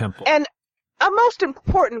within the temple. And a most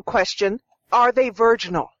important question: are they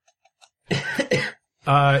virginal?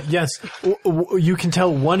 Yes, you can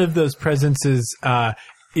tell one of those presences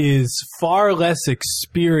is far less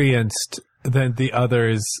experienced than the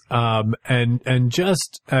others, and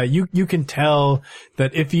just you can tell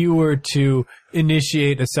that if you were to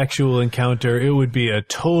initiate a sexual encounter, it would be a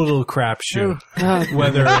total crapshoot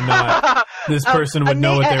whether or not this person would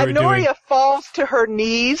know what they were doing. Honoria falls to her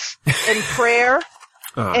knees in prayer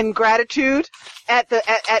and gratitude at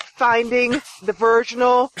finding the virgin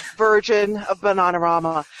of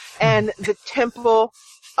Bananarama and the temple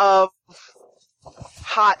of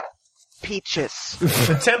hot peaches.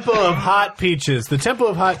 The Temple of Hot Peaches. The Temple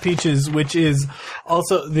of Hot Peaches, which is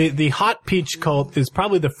also the Hot Peach cult, is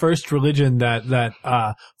probably the first religion that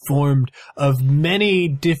formed of many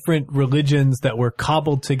different religions that were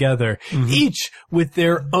cobbled together, each with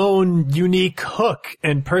their own unique hook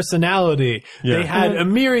and personality. Yeah. They had a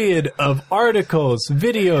myriad of articles,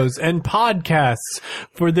 videos, and podcasts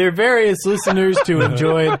for their various listeners to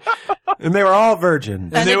enjoy. And they were all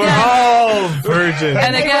virgins. And they were all virgins.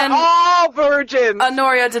 And again, all virgins.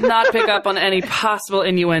 Honoria did not pick up on any possible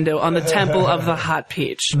innuendo on the Temple of the Hot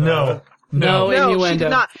Peach. No No, innuendo. she's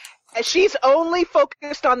not. She's only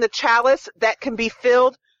focused on the chalice that can be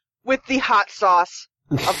filled with the hot sauce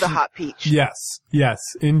of the hot peach. Yes,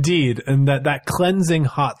 indeed. And that cleansing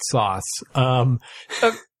hot sauce. So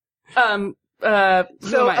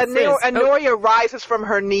Honoria rises from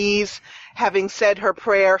her knees, having said her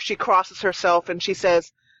prayer. She crosses herself and she says,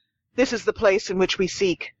 "This is the place in which we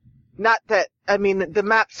seek." Not that, the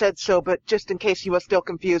map said so, but just in case you were still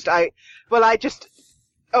confused,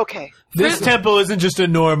 okay. This temple isn't just a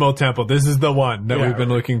normal temple. This is the one that we've been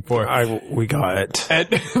looking for. We got it. And,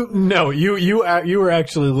 no, you were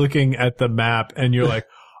actually looking at the map and you're like,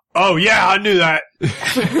 oh yeah, I knew that.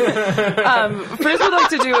 First, we'd like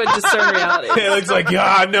to do a discern reality. Alex like,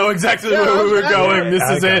 yeah, I know exactly where we were going. This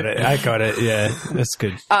is it. I got it. Yeah, that's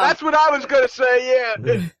good. That's what I was going to say,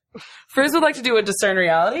 yeah. First, we'd like to do a discern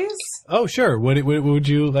realities. Oh, sure. What would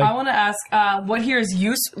you like? I want to ask, what here is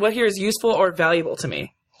useful or valuable to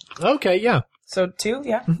me? Okay, yeah. So 2,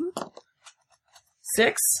 yeah. Mm-hmm.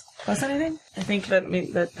 6 plus anything? I think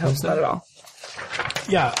that helps not at all.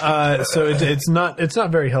 Yeah, so it's not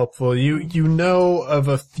very helpful. You know of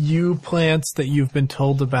a few plants that you've been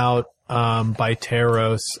told about by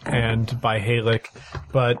Taros and by Halik,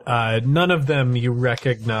 but none of them you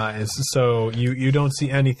recognize, so you don't see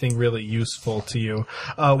anything really useful to you.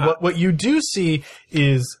 What you do see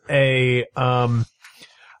is an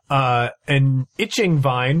itching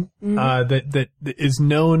vine that is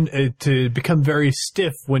known to become very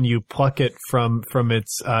stiff when you pluck it from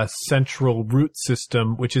its central root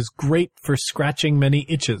system, which is great for scratching many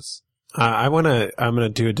itches. I'm gonna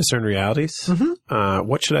do a discern realities. Mm-hmm.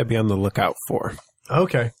 What should I be on the lookout for?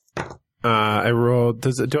 Okay. I rolled.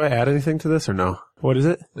 Do I add anything to this or no? What is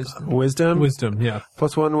it? Wisdom. Wisdom. Yeah.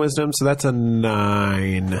 +1 wisdom. So that's a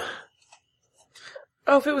 9.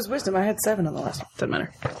 Oh, if it was wisdom, I had 7 on the last one. Doesn't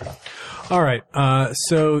matter. All right.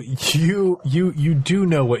 So you do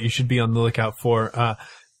know what you should be on the lookout for.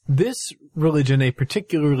 This religion, a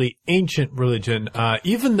particularly ancient religion,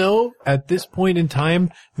 even though at this point in time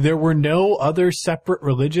there were no other separate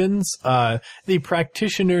religions, the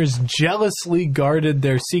practitioners jealously guarded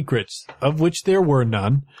their secrets, of which there were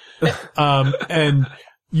none. And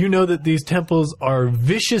you know that these temples are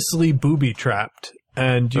viciously booby-trapped,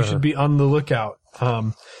 and you should be on the lookout.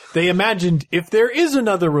 They imagined if there is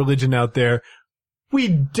another religion out there, we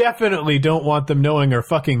definitely don't want them knowing our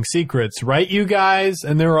fucking secrets, right, you guys?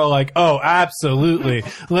 And they were all like, oh, absolutely.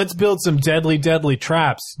 Let's build some deadly, deadly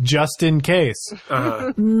traps just in case.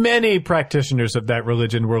 Many practitioners of that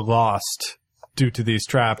religion were lost due to these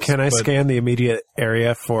traps. Can I scan the immediate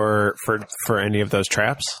area for any of those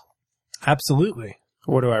traps? Absolutely.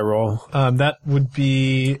 What do I roll? That would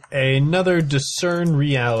be another discern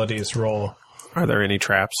realities roll. Are there any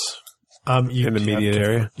traps? In the immediate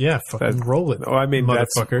area? Yeah, fucking roll it. Oh, I mean,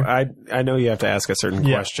 motherfucker. I know you have to ask a certain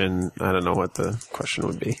question. I don't know what the question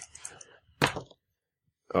would be.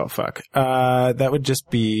 Oh, fuck. That would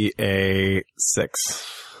just be a 6.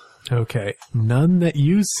 Okay. None that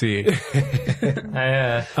you see.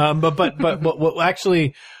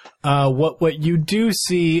 What you do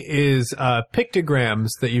see is pictograms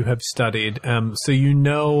that you have studied. So you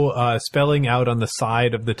know, spelling out on the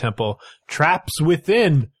side of the temple, traps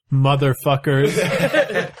within, motherfuckers.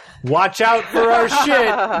 Watch out for our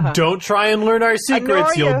shit. Don't try and learn our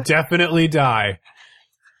secrets. You'll definitely die.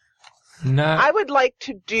 I would like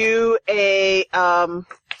to do a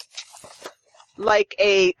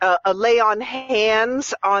lay on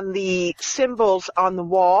hands on the symbols on the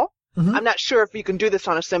wall. Mm-hmm. I'm not sure if you can do this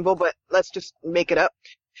on a symbol, but let's just make it up.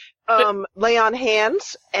 Lay on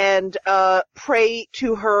hands and pray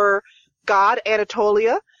to her god,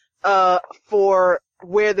 Anatolia, for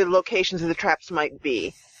where the locations of the traps might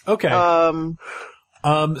be. Okay. So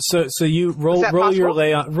you roll your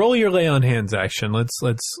lay on hands action. Let's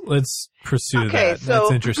pursue that. So,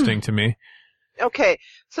 that's interesting to me. Okay,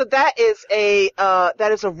 so that is a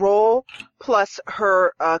roll plus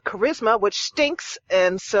her charisma, which stinks,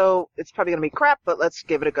 and so it's probably gonna be crap. But let's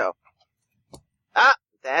give it a go.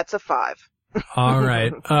 That's a 5. All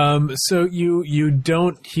right. So you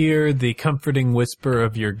don't hear the comforting whisper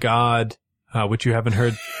of your god, which you haven't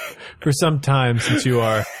heard for some time since you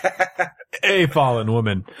are a fallen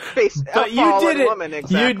woman. But you did it. Woman,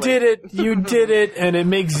 exactly. You did it, and it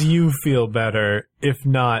makes you feel better, if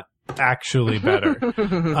not actually better.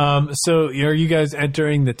 So are you guys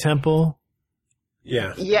entering the temple?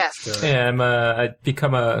 Yeah. Yes. Yeah,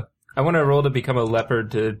 I want to roll to become a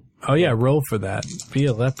leopard to... Oh yeah, roll for that. Be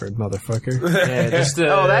a leopard, motherfucker. Yeah, just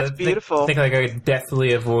Oh, that's beautiful. Think like I could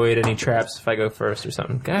definitely avoid any traps if I go first or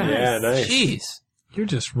something. Guys, Yeah, nice. Jeez. You're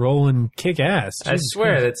just rolling kick ass. I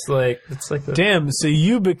swear, it's like the... Damn, so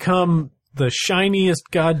you become the shiniest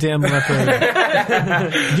goddamn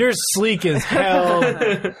leopard. You're sleek as hell.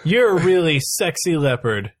 You're a really sexy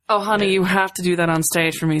leopard. Oh, honey, you have to do that on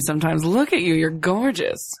stage for me sometimes. Look at you. You're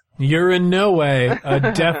gorgeous. You're in no way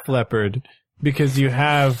a deaf leopard because you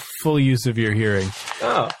have full use of your hearing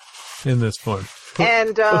in this form.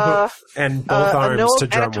 And And both arms to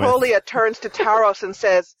drum with. Anatolia turns to Taros and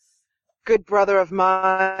says, "Good brother of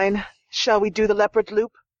mine, shall we do the leopard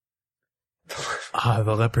loop?"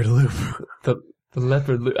 The leopard loop. The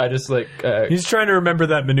leopard loop. I just like... He's trying to remember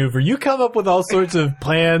that maneuver. You come up with all sorts of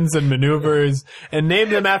plans and maneuvers and name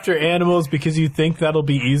them after animals because you think that'll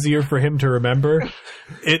be easier for him to remember.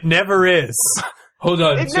 It never is. Hold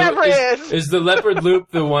on. It never is. Is the leopard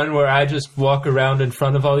loop the one where I just walk around in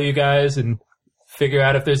front of all you guys and figure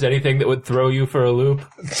out if there's anything that would throw you for a loop?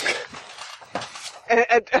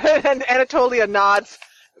 And Anatolia nods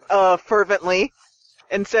fervently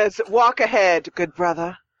and says, "Walk ahead, good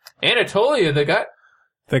brother." Anatolia, the guy...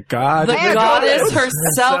 The god. The goddess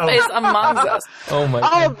herself is among us. Oh my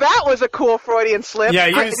Oh, god. that was a cool Freudian slip. Yeah, I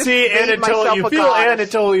you just see made myself Anatolia. You a feel goddess.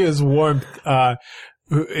 Anatolia's warmth,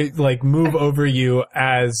 move over you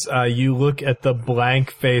as you look at the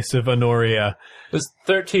blank face of Honoria. This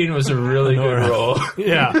 13 was a really good roll.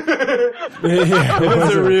 Yeah. It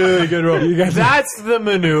was a really good roll. That's the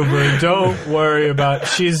maneuver. Don't worry about it.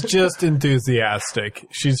 She's just enthusiastic.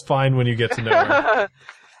 She's fine when you get to know her.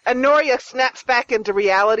 Honoria snaps back into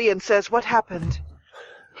reality and says, "What happened?"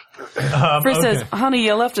 Friz says, "Honey,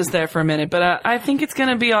 you left us there for a minute, but I think it's going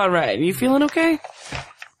to be all right. You feeling okay?"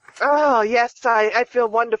 "Oh, yes, I feel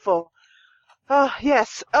wonderful." "Oh,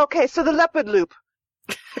 yes. Okay, so the leopard loop."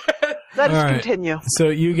 Let us continue. So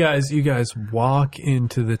you guys walk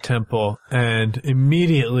into the temple, and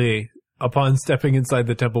immediately upon stepping inside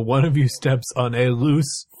the temple, one of you steps on a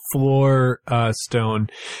loose floor stone,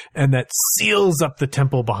 and that seals up the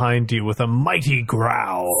temple behind you with a mighty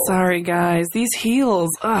growl. Sorry, guys. These heels,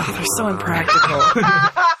 they're so impractical.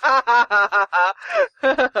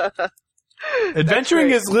 Adventuring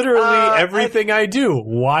is literally everything I do.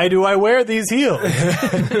 Why do I wear these heels?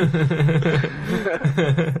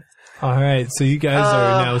 All right, so you guys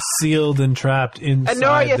are now sealed and trapped inside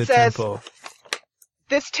Honoria the says, temple.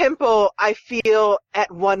 "This temple, I feel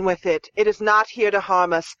at one with it. It is not here to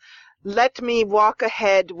harm us. Let me walk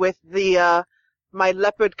ahead with the my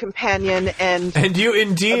leopard companion and you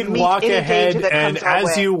indeed meet walk any ahead, danger that and comes our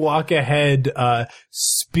as way." you walk ahead,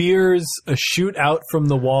 spears shoot out from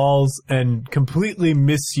the walls and completely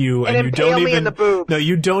miss you, And you impale don't me even in the boobs. No,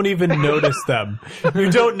 you don't even notice them.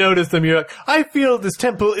 You don't notice them. You're like, I feel this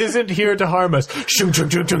temple isn't here to harm us. Shunk,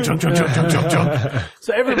 shunk, shunk, shunk, shunk, shunk, shunk, shunk, shunk.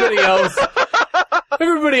 So everybody else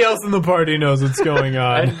in the party knows what's going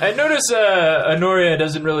on. I notice Honoria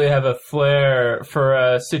doesn't really have a flair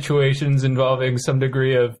for situations involving some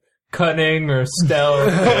degree of cunning or stealth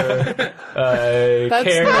or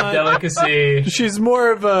care and delicacy. She's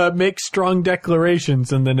more of a make strong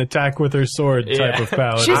declarations and then attack with her sword type of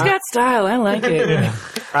paladin. She's got style. I like it.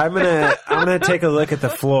 I'm gonna take a look at the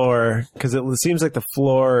floor because it seems like the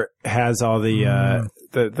floor has all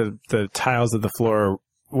the tiles of the floor.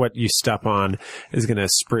 What you step on is going to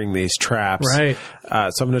spring these traps. Right.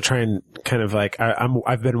 So I'm going to try and kind of like,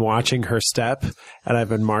 I've been watching her step and I've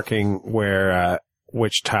been marking where,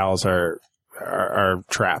 which tiles are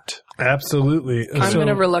trapped. Absolutely. I'm going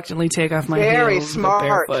to reluctantly take off my Very heels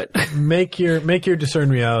smart. barefoot. make your discern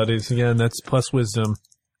realities again. That's plus wisdom.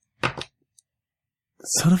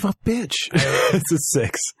 Son of a bitch. It's a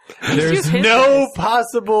 6. There's use his no dice.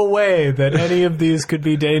 possible way that any of these could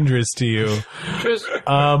be dangerous to you.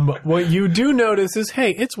 What you do notice is, hey,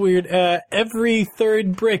 it's weird. Every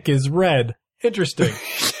third brick is red. Interesting.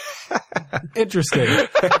 Interesting.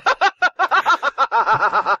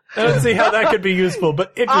 I don't see how that could be useful,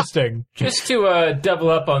 but interesting. Just to double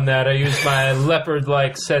up on that, I use my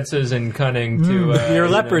leopard-like senses and cunning to... Your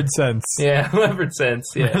leopard sense. Yeah, leopard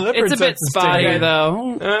sense, yeah. Leopard It's a bit sense is spotty, taken.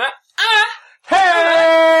 though.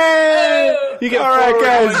 Hey! You get All right, forward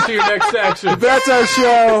guys. on to your next action. That's our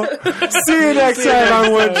show. See you next time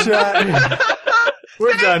on One Shot.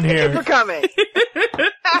 We're done Thank you here. for coming.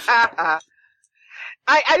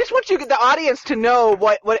 I just want the audience to know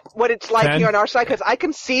what it's like Ken? here on our side, because I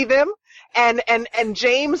can see them, and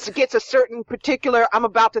James gets a certain particular "I'm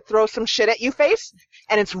about to throw some shit at you" face,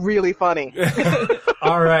 and it's really funny.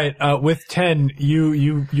 All right. With 10,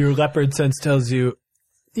 your leopard sense tells you,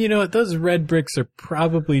 you know what, those red bricks are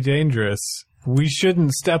probably dangerous. We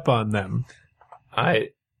shouldn't step on them. I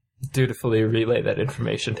dutifully relay that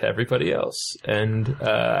information to everybody else. And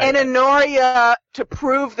And Honoria, to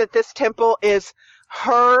prove that this temple is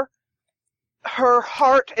her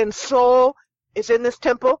heart and soul is in this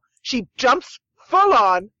temple, she jumps full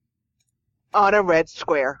on a red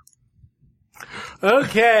square.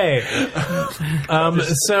 Okay.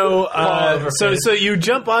 So you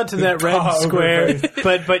jump onto that red Paw over square,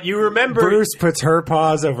 face. but you remember Bruce puts her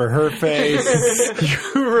paws over her face.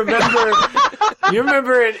 you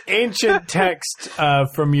remember an ancient text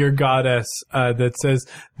from your goddess that says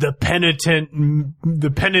the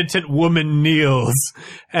penitent woman kneels,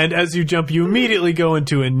 and as you jump, you immediately go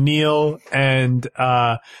into a kneel, and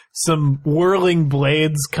some whirling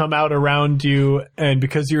blades come out around you, and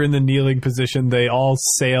because you're in the kneeling position, they all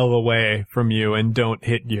sail away from you and don't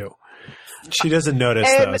hit you. She doesn't notice,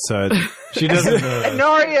 And- though, so She doesn't know.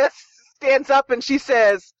 Honoria stands up and she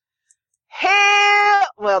says, "Hell!"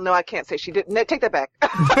 Well, no, I can't say she didn't. No, take that back.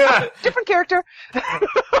 Different character.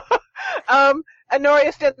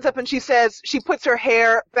 Honoria stands up and she says, she puts her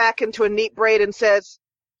hair back into a neat braid and says,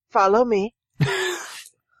 "Follow me."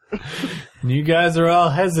 You guys are all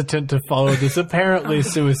hesitant to follow this apparently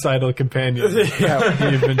suicidal companion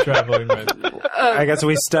you've been traveling with. I guess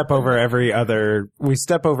we step over every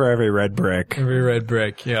red brick. Every red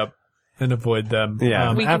brick, yep. And avoid them.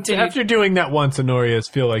 Yeah. We After, continue- after doing that once, Honoria's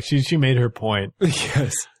feel like she made her point.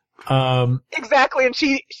 Yes. Exactly, and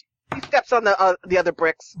she steps on the other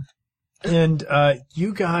bricks. And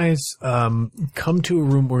you guys come to a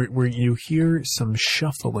room where you hear some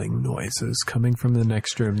shuffling noises coming from the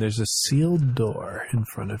next room. There's a sealed door in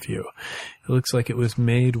front of you. It looks like it was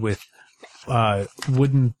made with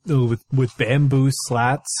wooden with bamboo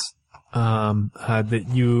slats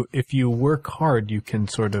that if you work hard, you can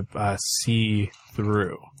sort of see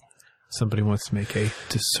through. Somebody wants to make a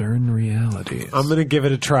discern realities. I'm going to give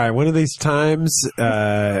it a try. One of these times,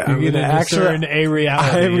 I'm going to discern a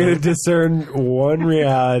reality. I'm going to discern one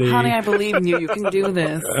reality. Honey, I believe in you. You can do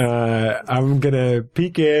this. I'm going to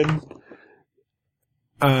peek in.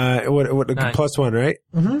 What 9. plus 1, right?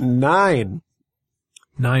 Mm-hmm. 9.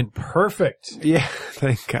 9. Perfect. Yeah,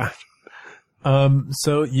 thank God.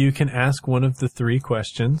 So you can ask one of the 3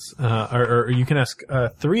 questions, or you can ask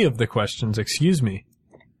 3 of the questions, excuse me.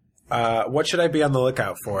 What should I be on the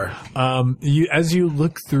lookout for? As you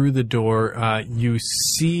look through the door, you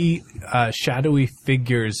see shadowy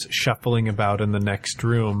figures shuffling about in the next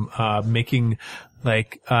room, making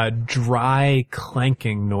like dry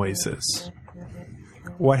clanking noises.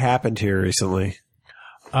 What happened here recently?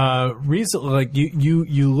 Recently, like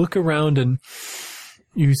you look around and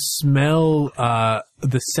you smell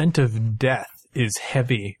the scent of death is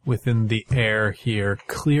heavy within the air here.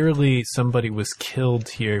 Clearly somebody was killed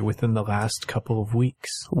here within the last couple of weeks.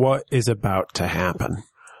 What is about to happen?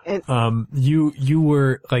 You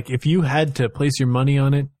were like, if you had to place your money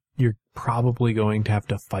on it, you're probably going to have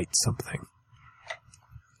to fight something.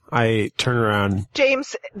 I turn around.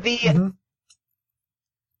 James,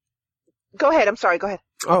 Go ahead. I'm sorry. Go ahead.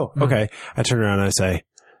 Oh, okay. I turn around and I say,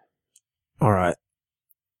 all right,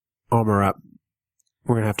 armor up.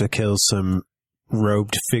 We're going to have to kill some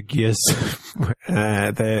robed figures.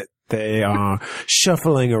 They are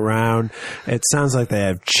shuffling around. It sounds like they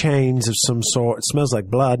have chains of some sort. It smells like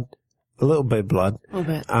blood. A little bit of blood. A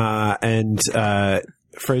little bit. And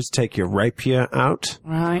Frizz, take your rapier out.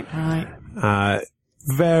 Right.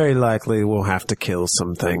 Very likely we'll have to kill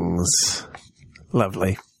some things.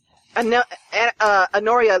 Lovely.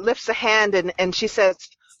 Honoria lifts a hand and she says,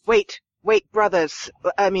 wait, brothers.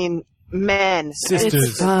 I mean, men.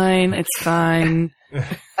 Sisters. It's fine.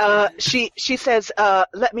 She says,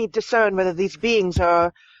 let me discern whether these beings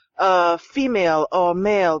are female or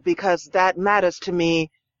male, because that matters to me,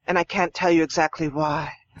 and I can't tell you exactly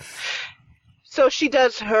why. So she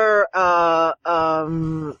does her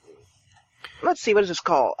let's see, what is this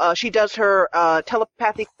called? She does her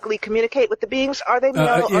telepathically communicate with the beings. Are they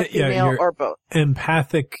male or female or both?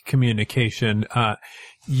 Empathic communication.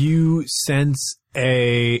 You sense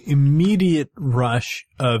a immediate rush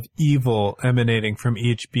of evil emanating from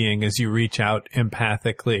each being as you reach out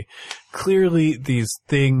empathically. Clearly, these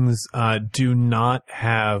things do not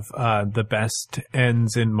have the best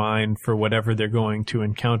ends in mind for whatever they're going to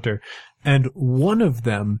encounter. And one of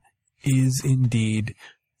them is indeed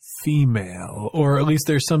female, or at least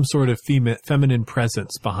there's some sort of feminine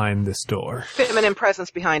presence behind this door. Feminine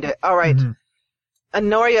presence behind it. All right. Mm-hmm.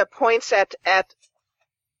 Honoria points at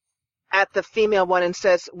the female one and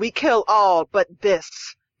says, "We kill all, but this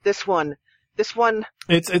one.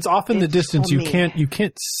 It's off in the distance. You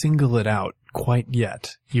can't single it out quite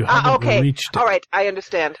yet. You haven't reached it. All right, I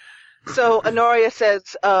understand. So Honoria says,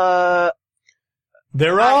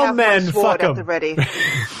 "They're all men. Fuck them." Ready.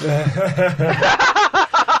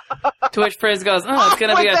 To which Frizz goes, "Oh, it's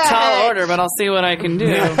going to be a tall order, but I'll see what I can do."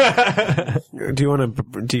 Do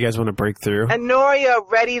you guys want to break through? Honoria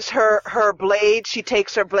readies her blade. She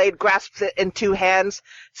takes her blade, grasps it in two hands,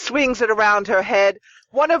 swings it around her head.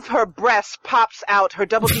 One of her breasts pops out. Her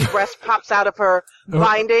double D breast pops out of her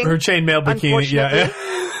binding. Her chainmail bikini. Yeah.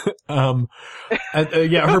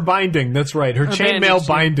 Her binding. That's right. Her chainmail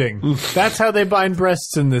binding. That's how they bind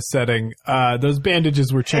breasts in this setting. Those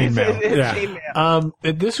bandages were chainmail. Chainmail.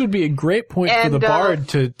 This would be a great point for the bard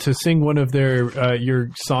to sing one of their your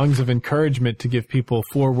songs of encouragement to give people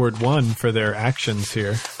forward one for their actions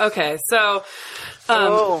here. Okay, so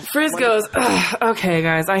Frizz goes, "Okay,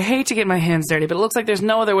 guys, I hate to get my hands dirty, but it looks like there's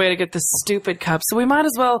no other way to get this stupid cup, so we might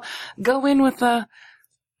as well go in with a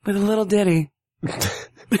little ditty."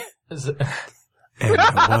 And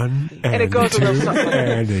one, and it goes two, a little something.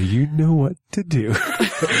 And you know what to do.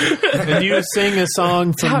 And you sing a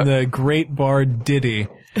song from the great bard Diddy.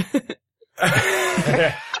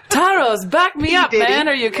 Taros, back me up, man.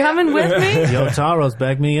 Are you coming with me? Yo, Taros,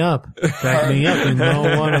 back me up. Back me up. You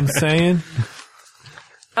know what I'm saying?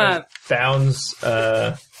 Bounds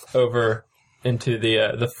over into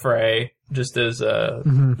the fray just as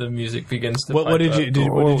the music begins to. What did you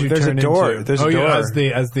there's turn a door. into? There's a door. As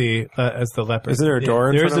the leopard. Isn't there a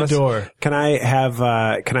door? There's a us? door. Can I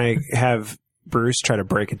have Bruce try to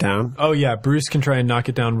break it down? Oh yeah, Bruce can try and knock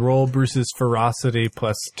it down. Roll Bruce's ferocity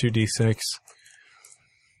plus 2d6.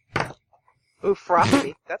 Ooh,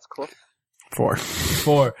 ferocity. That's cool. 4.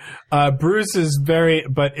 Bruce is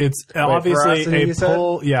but it's obviously ferocity, a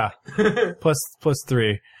pull. Yeah, plus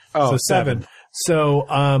 3. Oh, so 7.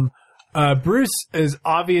 So Bruce is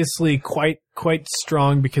obviously quite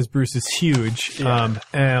strong because Bruce is huge. Yeah.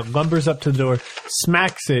 And lumbers up to the door,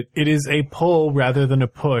 smacks it. It is a pull rather than a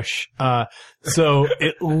push. So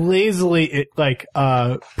it lazily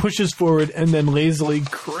pushes forward and then lazily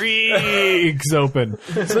creaks open.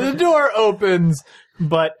 So the door opens,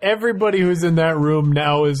 but everybody who's in that room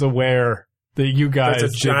now is aware that you guys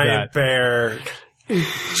There's a giant bear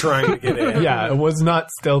trying to get in. Yeah, it was not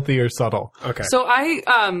stealthy or subtle. Okay. So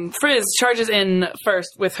Frizz charges in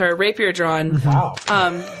first with her rapier drawn. Wow.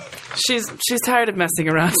 She's tired of messing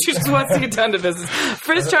around. She just wants to get down to business.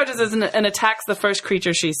 Frizz charges in and attacks the first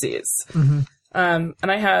creature she sees. Mm-hmm. And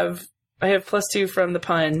I have +2 from the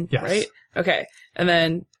pun, yes. right? Okay. And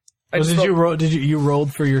then Did you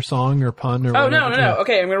rolled for your song or pun or whatever? No.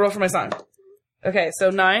 Okay, I'm going to roll for my song. Okay, so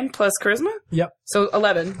 9 plus charisma? Yep. So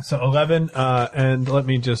 11. So 11, and let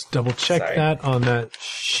me just double check that on that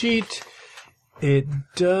sheet. It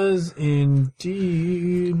does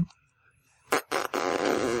indeed.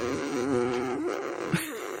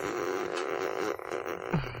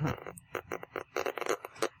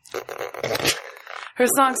 Her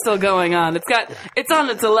song's still going on. It's on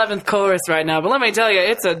its 11th chorus right now, but let me tell you,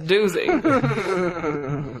 it's a doozy.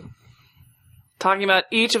 Talking about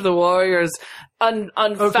each of the warriors'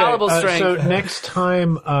 unfallible strength. So next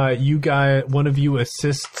time one of you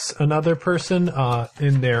assists another person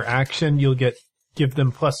in their action, you'll give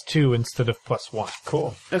them +2 instead of +1.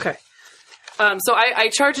 Cool. Okay. So I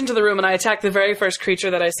charge into the room and I attack the very first creature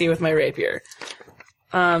that I see with my rapier.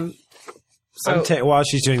 While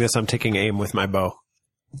she's doing this, I'm taking aim with my bow.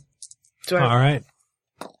 All right.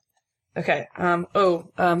 Okay.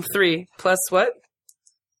 3 plus what?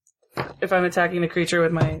 If I'm attacking the creature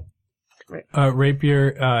with my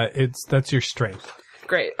rapier, that's your strength.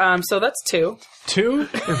 Great. So that's 2. 2?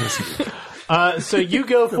 So you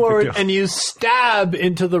go forward and you stab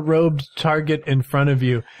into the robed target in front of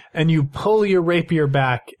you, and you pull your rapier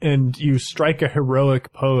back and you strike a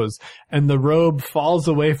heroic pose, and the robe falls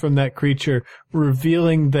away from that creature,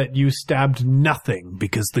 revealing that you stabbed nothing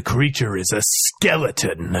because the creature is a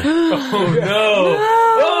skeleton. Oh no!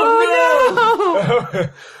 Oh no!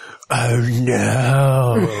 Oh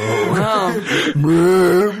no.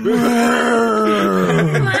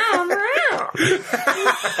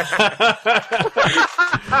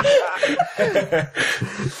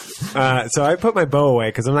 So I put my bow away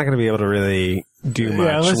because I'm not going to be able to really do much.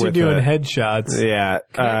 Yeah, unless you're with doing it. headshots. Yeah,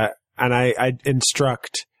 and I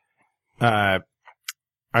instruct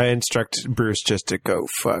Bruce just to go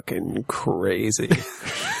fucking crazy.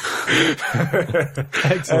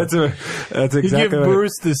 Excellent. That's You exactly give what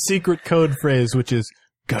Bruce the secret code phrase, which is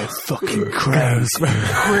 "Go fucking crazy."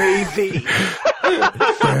 Crazy.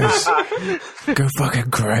 Bruce, go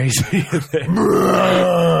fucking crazy. Should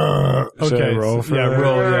Okay, I roll for yeah, that?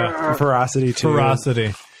 roll, yeah. Ferocity too.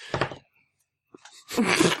 Ferocity.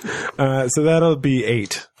 So that'll be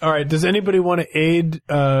 8. All right. Does anybody want to aid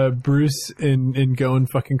Bruce in going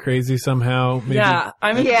fucking crazy somehow? Maybe? Yeah,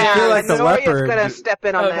 I'm in. Yeah, feel like the Honoria's leopard- going to step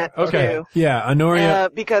in on Okay, that Okay. too. Yeah, Honoria.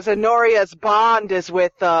 Because Honoria's bond is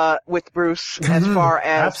with Bruce as far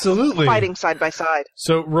as Absolutely. fighting side by side.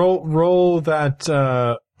 So roll that.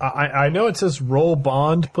 I know it says roll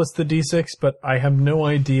bond plus the d6, but I have no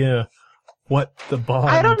idea what the bond.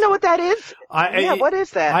 I don't know what that is. Yeah, what is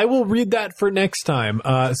that? I will read that for next time.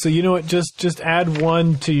 So you know what? Just add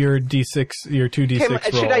 1 to your d6, your 2d6 roll.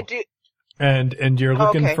 Should I do? And you're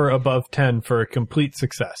looking Okay. for above 10 for a complete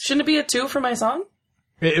success. Shouldn't it be a 2 for my song?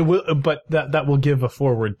 It will, but that will give a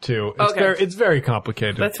forward too. It's Okay. it's very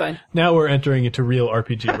complicated. That's fine. Now we're entering into real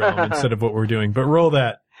RPG realm instead of what we're doing. But roll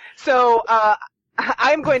that. So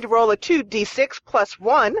I'm going to roll a 2d6 plus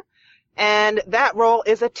 1, and that roll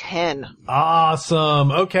is a 10.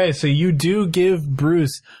 Awesome. Okay, so you do give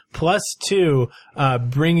Bruce plus 2,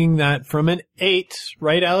 bringing that from an 8,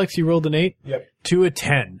 right, Alex? You rolled an 8? Yep. To a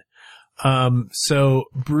 10. So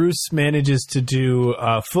Bruce manages to do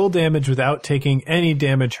full damage without taking any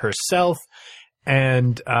damage herself,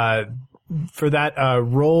 and for that,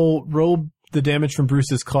 roll the damage from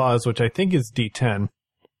Bruce's claws, which I think is D10.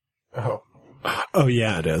 Oh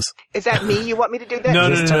yeah, it is. Is that me? You want me to do that?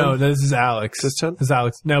 No. This is Alex. Just 10? This is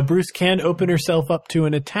Alex. Now Bruce can open herself up to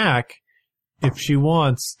an attack if she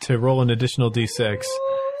wants to roll an additional D6.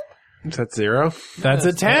 Is that 0? That's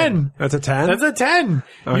a 10. That's a 10? That's a 10.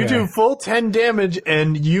 You Okay. do full 10 damage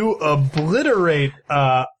and you obliterate,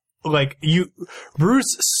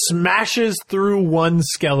 Bruce smashes through one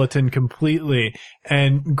skeleton completely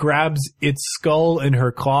and grabs its skull in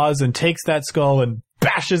her claws and takes that skull and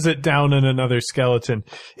bashes it down on another skeleton.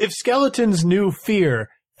 If skeletons knew fear,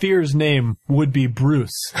 fear's name would be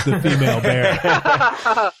Bruce, the female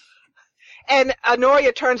bear. And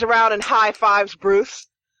Honoria turns around and high fives Bruce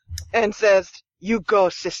and says, "You go,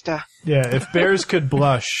 sister." Yeah, if bears could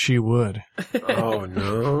blush, she would. Oh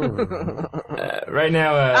no. Right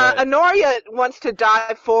now, Honoria wants to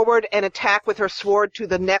dive forward and attack with her sword to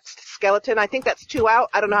the next skeleton. I think that's 2 out.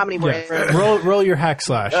 I don't know how many more. Yeah. Roll your hack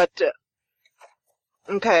slash.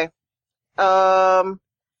 Okay. My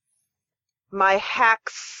hack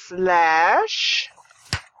slash.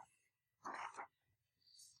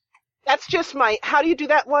 That's just my. How do you do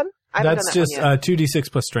that one? I haven't That's done that just one yet.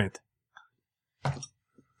 2d6 plus strength.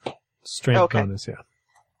 Strength Okay. bonus, yeah.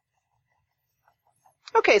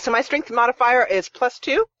 Okay, so my strength modifier is plus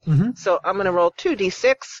 2. Mhm. So I'm going to roll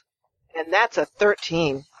 2d6, and that's a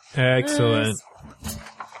 13. Excellent.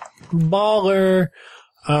 Baller.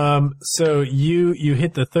 So you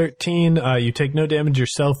hit the 13, you take no damage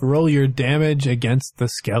yourself. Roll your damage against the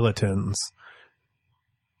skeletons.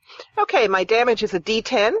 Okay, my damage is a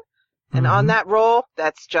d10, and on that roll,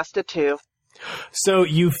 that's just a 2. So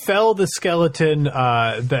you fell the skeleton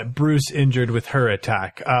that Bruce injured with her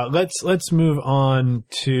attack. Let's move on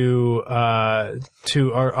to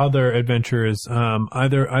our other adventurers.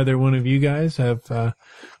 Either one of you guys have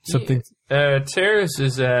something. Terrace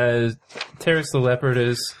the leopard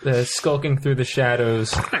is skulking through the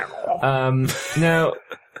shadows. Now,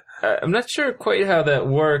 I'm not sure quite how that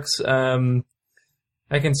works.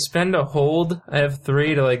 I can spend a hold. I have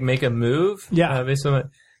 3 to make a move. Yeah. Based on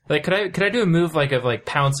could I do a move of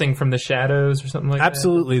pouncing from the shadows or something like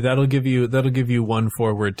Absolutely, that'll give you 1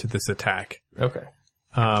 forward to this attack. that? Okay.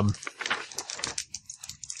 All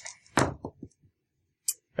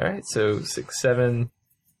right. So 6, 7.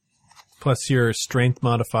 Plus your strength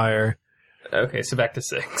modifier. Okay. So back to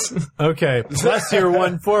 6. Okay, plus your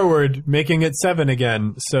 1 forward, making it 7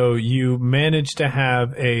 again. So you manage to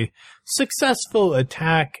have a successful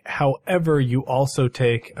attack. However, you also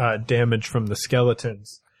take damage from the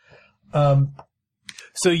skeletons.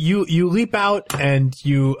 So you leap out and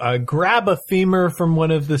you grab a femur from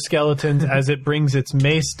one of the skeletons as it brings its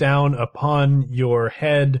mace down upon your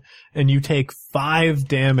head, and you take 5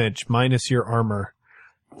 damage minus your armor.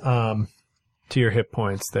 your hit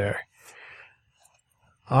points there.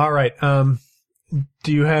 All right.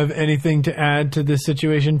 Do you have anything to add to this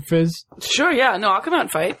situation, Fizz? Sure, yeah. No, I'll come out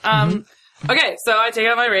and fight. Okay, so I take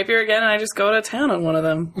out my rapier again and I just go to town on one of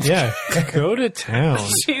them. Yeah, go to town.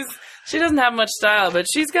 She doesn't have much style, but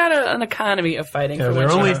she's got an economy of fighting. Yeah, for there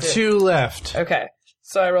are when only she has to. 2 left. Okay,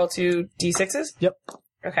 so I roll 2 d6s? Yep.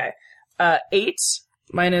 Okay. 8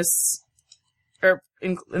 minus...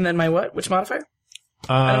 and then my what? Which modifier?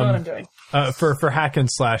 I don't know what I'm doing. For hack and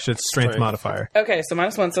slash, it's strength modifier. Okay, so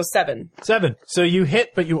 -1, so 7. 7. So you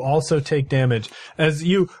hit, but you also take damage as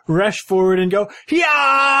you rush forward and go,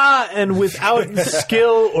 yeah! And without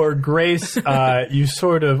skill or grace, you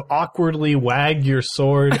sort of awkwardly wag your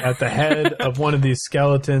sword at the head of one of these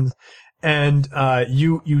skeletons. And,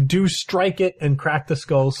 you do strike it and crack the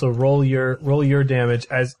skull. So roll your damage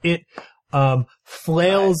as it,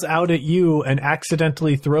 flails out at you and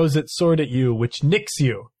accidentally throws its sword at you, which nicks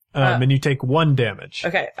you. And you take 1 damage.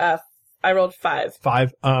 Okay, I rolled 5.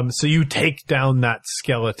 5. So you take down that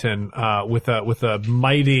skeleton, with a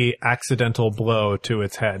mighty accidental blow to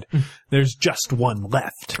its head. There's just 1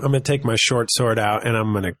 left. I'm gonna take my short sword out and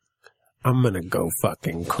I'm gonna go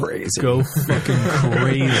fucking crazy. Go fucking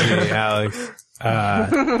crazy, Alex.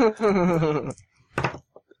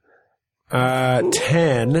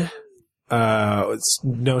 10. It's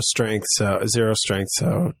no strength, so 0 strength,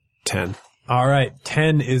 so 10. All right.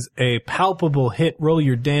 10 is a palpable hit. Roll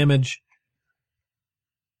your damage.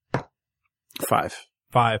 5.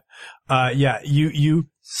 5. Yeah, you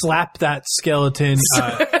slap that skeleton.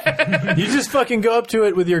 You just fucking go up to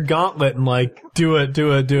it with your gauntlet and like do a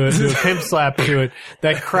pimp slap to it.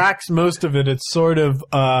 That cracks most of it. It's sort of,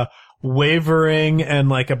 wavering and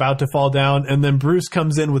like about to fall down, and then Bruce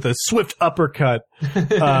comes in with a swift uppercut,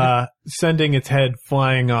 sending its head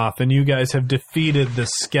flying off, and you guys have defeated the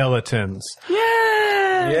skeletons.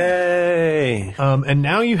 Yay! And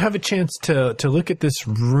now you have a chance to look at this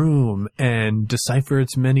room and decipher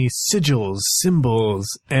its many sigils, symbols,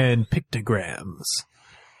 and pictograms.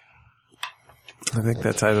 I think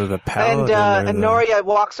that's either the paladin And Noria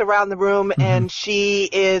walks around the room, and she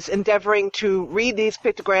is endeavoring to read these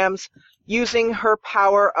pictograms using her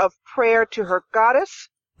power of prayer to her goddess.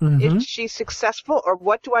 Is she successful, or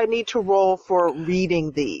what do I need to roll for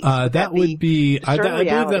reading these? That would be. I discern believe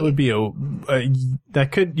that reality? would be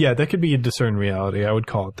that could be a discern reality. I would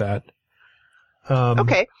call it that.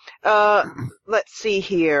 Okay. Let's see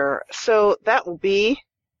here. So that will be.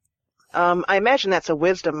 I imagine that's a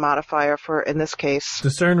wisdom modifier for in this case.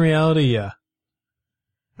 Discern reality, yeah.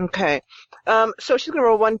 Okay. So she's gonna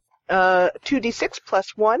roll 2d6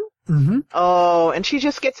 plus 1. Mm-hmm. Oh, and she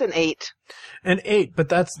just gets an 8. An 8, but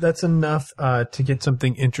that's enough to get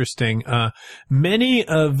something interesting. Many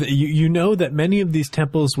of you know that many of these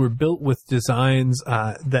temples were built with designs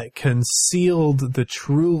that concealed the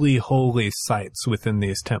truly holy sites within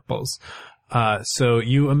these temples. So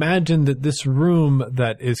you imagine that this room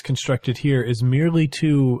that is constructed here is merely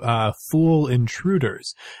to fool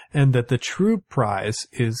intruders, and that the true prize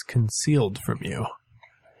is concealed from you.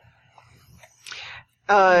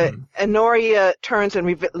 Anoria turns and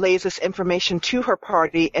relays this information to her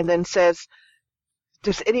party and then says,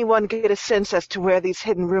 does anyone get a sense as to where these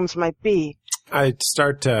hidden rooms might be? I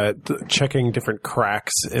start checking different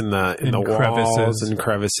cracks in the crevices. walls and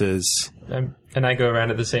crevices. And I go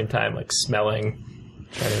around at the same time, like smelling,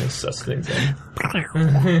 trying to suss things in.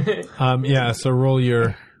 Yeah, so roll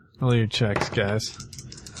your checks, guys.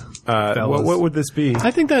 What would this be?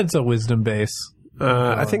 I think that's a wisdom base.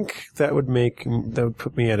 I think that would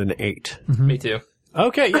put me at an 8. Me too.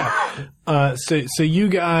 Okay, yeah. So you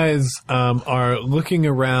guys are looking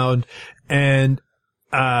around, and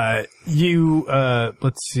you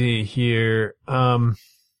let's see here.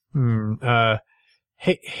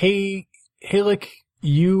 Hey, Halick,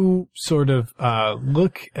 you sort of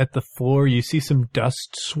look at the floor. You see some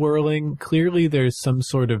dust swirling. Clearly, there's some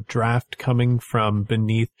sort of draft coming from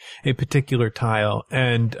beneath a particular tile,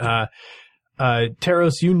 and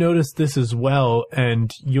Taros, you notice this as well,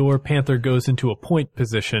 and your panther goes into a point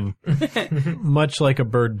position, much like a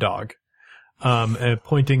bird dog, and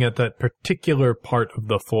pointing at that particular part of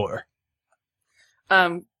the floor.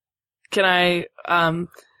 Can I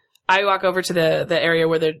walk over to the area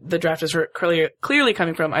where the draft is clearly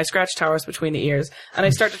coming from. I scratch Taros between the ears, and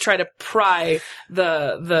I start to try to pry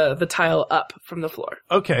the tile up from the floor.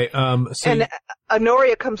 Okay, so And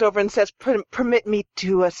Anoria comes over and says, permit me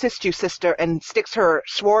to assist you, sister, and sticks her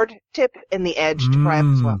sword tip in the edge to pry up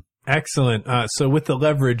as well. Excellent. So with the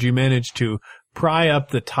leverage, you manage to pry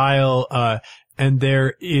up the tile, and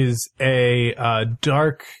there is a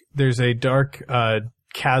dark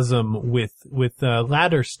chasm with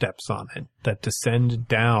ladder steps on it that descend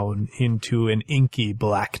down into an inky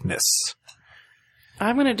blackness.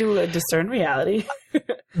 I'm going to do a discern reality.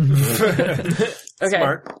 Okay.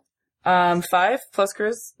 Smart. 5 plus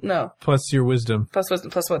charisma? No. Plus your wisdom. Plus wisdom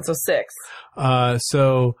plus 1, so 6.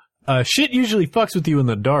 So shit usually fucks with you in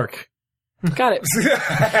the dark. Got it.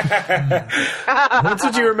 That's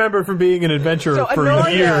what you remember from being an adventurer So for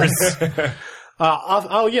Anoria- years.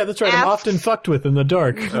 Oh yeah, that's right. I'm often fucked with in the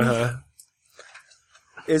dark.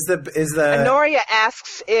 Is the Anoria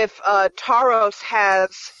asks if Taros has,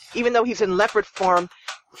 even though he's in leopard form,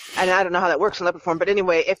 and I don't know how that works in leopard form, but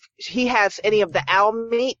anyway, if he has any of the owl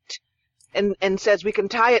meat, and says we can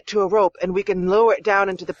tie it to a rope and we can lower it down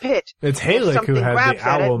into the pit. It's If Halek who something had grabs the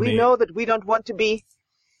at owl it, we meat. know that we don't want to be.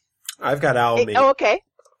 I've got owl meat. Oh, okay.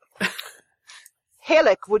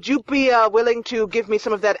 Halek, would you be willing to give me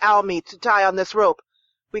some of that owl meat to tie on this rope?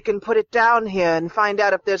 We can put it down here and find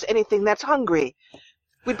out if there's anything that's hungry.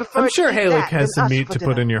 We'd prefer I'm to sure eat Halek that has than some us meat for to put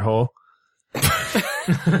dinner. in your hole.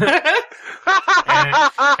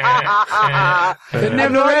 It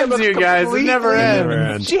never Anoria ends, looks you guys. It never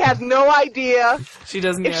completely- ends. She has no idea. She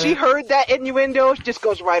doesn't If get she it. heard that innuendo, it just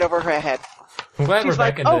goes right over her head. I'm glad She's we're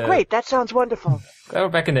back like, into, oh, great, that sounds wonderful. glad we're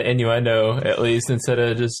back into innuendo, at least, instead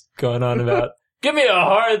of just going on about, give me a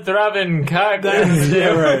hard throbbing cock. Yeah,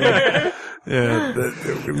 right. Yeah,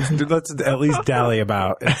 let's at least dally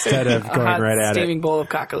about instead of A going hot right at it. steaming bowl of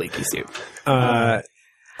cockaliki soup. And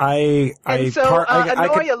so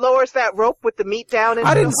Anoria lowers that rope with the meat down into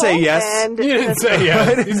I didn't the say hole, yes. And You didn't say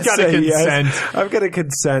yes. He's got to say yes. consent. I'm gonna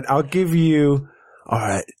consent. I'll give you. All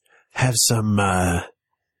right, have some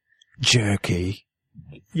jerky.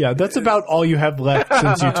 Yeah, that's about all you have left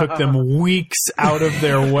since you took them weeks out of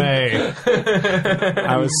their way.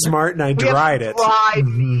 I was smart and I we have dried it. fried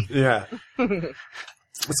meat. Yeah.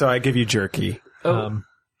 So I give you jerky. And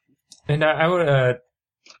I would,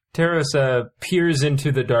 Taros peers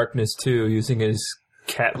into the darkness too, using his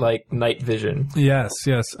cat-like night vision. Yes,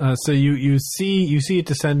 yes. So you see it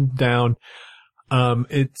descend down.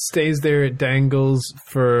 It stays there. It dangles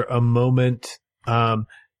for a moment.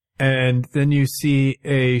 And then you see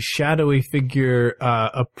a shadowy figure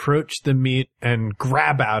approach the meat and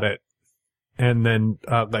grab at it, and then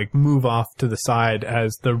like move off to the side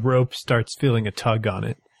as the rope starts feeling a tug on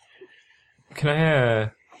it.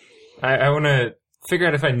 Can I want to figure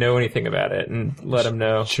out if I know anything about it and let him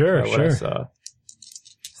know Sure, what I sure. saw.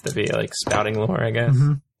 So that'd be like spouting lore, I guess.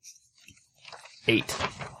 Mhm. 8.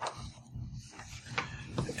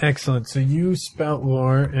 Excellent. So you spout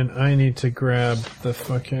lore, and I need to grab the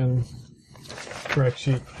fucking correct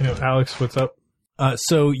sheet. You know, Alex, what's up?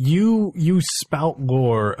 So you spout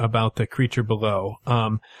lore about the creature below.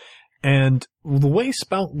 And the way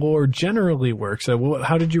spout lore generally works,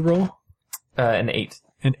 how did you roll? An 8.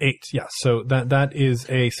 An 8, yes. So that is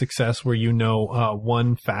a success where you know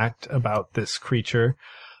one fact about this creature.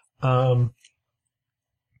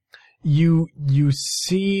 You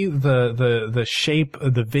see the shape,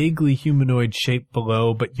 the vaguely humanoid shape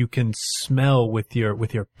below, but you can smell with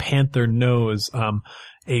your panther nose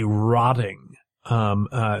a rotting.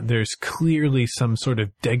 There's clearly some sort of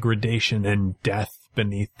degradation and death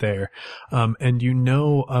beneath there, and you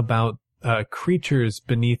know about creatures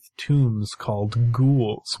beneath tombs called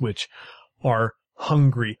ghouls, which are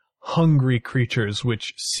hungry creatures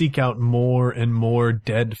which seek out more and more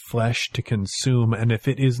dead flesh to consume, and if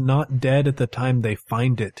it is not dead at the time they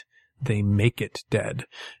find it, they make it dead.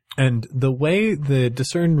 And the way the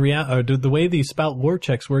the way the spout lore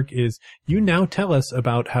checks work is you now tell us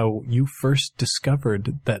about how you first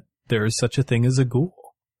discovered that there is such a thing as a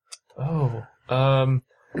ghoul. Oh.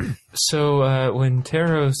 So when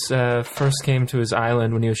Taros first came to his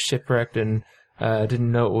island when he was shipwrecked and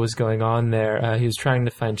didn't know what was going on there, he was trying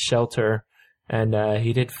to find shelter, and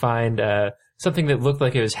he did find something that looked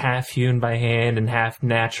like it was half hewn by hand and half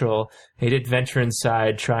natural. He did venture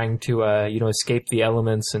inside, trying to escape the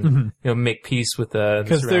elements and make peace with the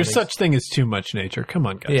Because there's surroundings. such thing as too much nature. Come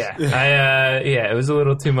on, guys. Yeah, it was a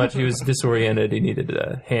little too much. He was disoriented. He needed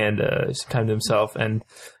a hand, some time to himself. And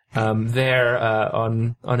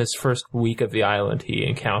on his first week of the island, he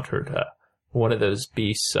encountered one of those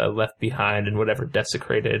beasts left behind in whatever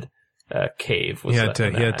desecrated cave was left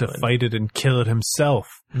on He had the to island. fight it and kill it himself.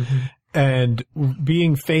 And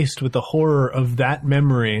being faced with the horror of that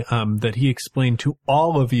memory that he explained to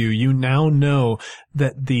all of you, you now know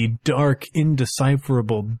that the dark,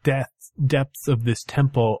 indecipherable depths of this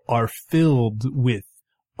temple are filled with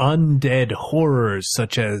undead horrors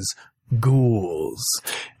such as ghouls.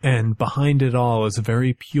 And behind it all is a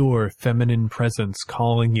very pure feminine presence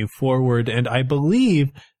calling you forward. And I believe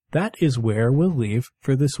that is where we'll leave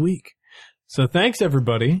for this week. So thanks,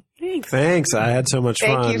 everybody. Thanks. I had so much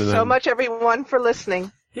fun. Thank you so much, everyone, for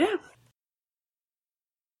listening. Yeah.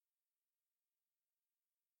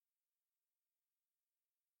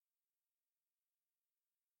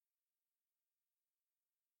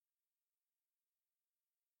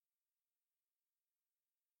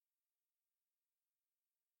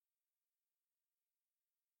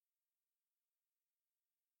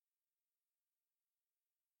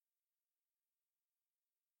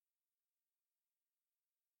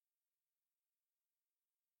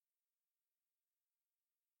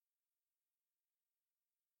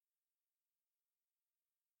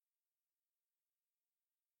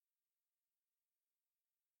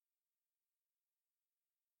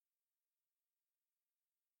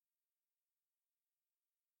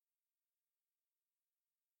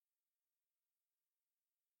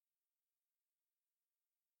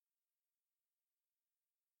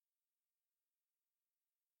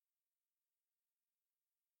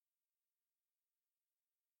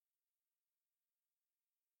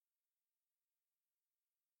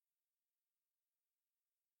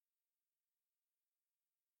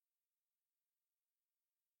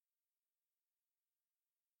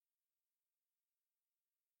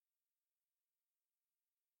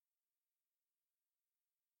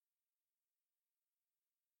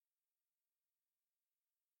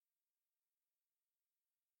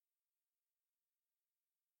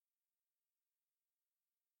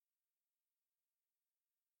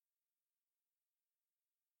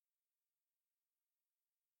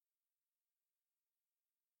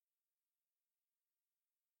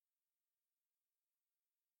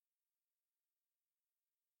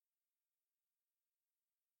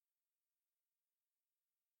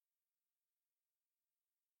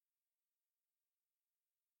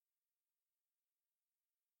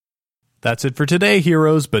 That's it for today,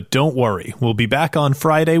 heroes, but don't worry. We'll be back on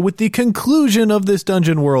Friday with the conclusion of this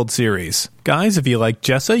Dungeon World series. Guys, if you like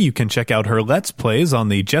Jessa, you can check out her Let's Plays on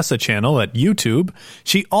the Jessa channel at YouTube.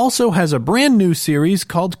 She also has a brand new series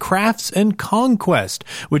called Crafts and Conquest,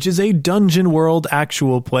 which is a Dungeon World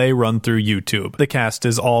actual play run through YouTube. The cast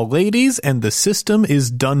is all ladies, and the system is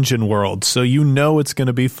Dungeon World, so you know it's going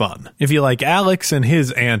to be fun. If you like Alex and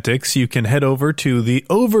his antics, you can head over to the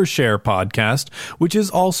Overshare podcast, which is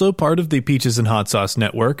also part of the Peaches and Hot Sauce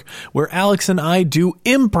Network, where Alex and I do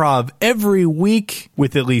improv every week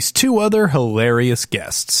with at least 2 other hilarious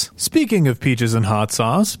guests. Speaking of Peaches and Hot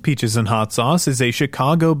Sauce is a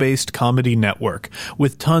Chicago-based comedy network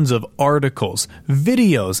with tons of articles,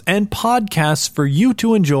 videos, and podcasts for you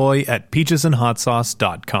to enjoy at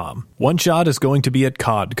peachesandhotsauce.com. One Shot is going to be at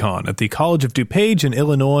CodCon at the College of DuPage in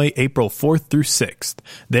Illinois, April 4th through 6th.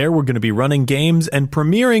 There we're going to be running games and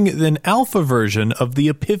premiering an alpha version of the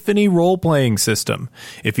Epiphany role-playing system.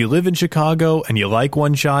 If you live in Chicago and you like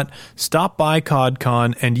One Shot, stop by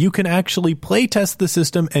CodCon and you can actually playtest the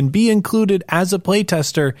system and be included as a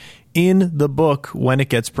playtester in the book when it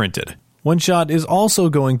gets printed. One Shot is also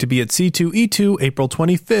going to be at C2E2 April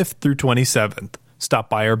 25th through 27th. Stop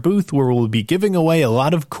by our booth where we'll be giving away a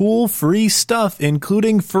lot of cool free stuff,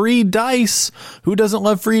 including free dice. Who doesn't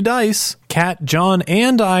love free dice? Kat, John,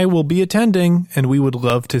 and I will be attending, and we would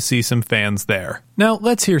love to see some fans there. Now,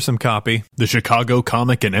 let's hear some copy. The Chicago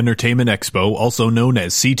Comic and Entertainment Expo, also known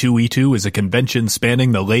as C2E2, is a convention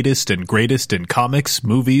spanning the latest and greatest in comics,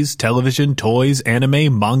 movies, television, toys,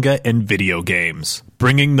 anime, manga, and video games.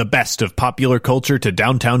 Bringing the best of popular culture to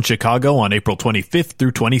downtown Chicago on April 25th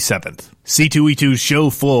through 27th. C2E2's show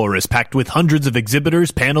floor is packed with hundreds of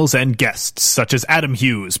exhibitors, panels, and guests, such as Adam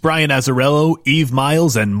Hughes, Brian Azzarello, Eve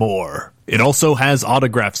Miles, and more. It also has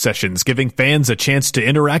autograph sessions giving fans a chance to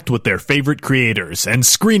interact with their favorite creators, and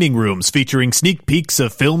screening rooms featuring sneak peeks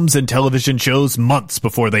of films and television shows months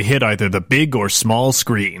before they hit either the big or small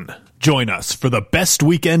screen. Join us for the best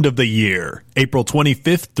weekend of the year, April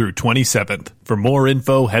 25th through 27th. For more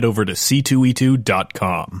info, head over to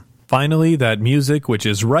c2e2.com. Finally, that music which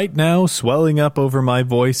is right now swelling up over my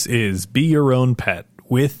voice is Be Your Own Pet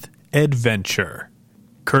with Adventure,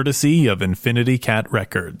 courtesy of Infinity Cat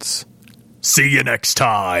Records. See you next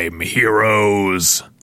time, heroes!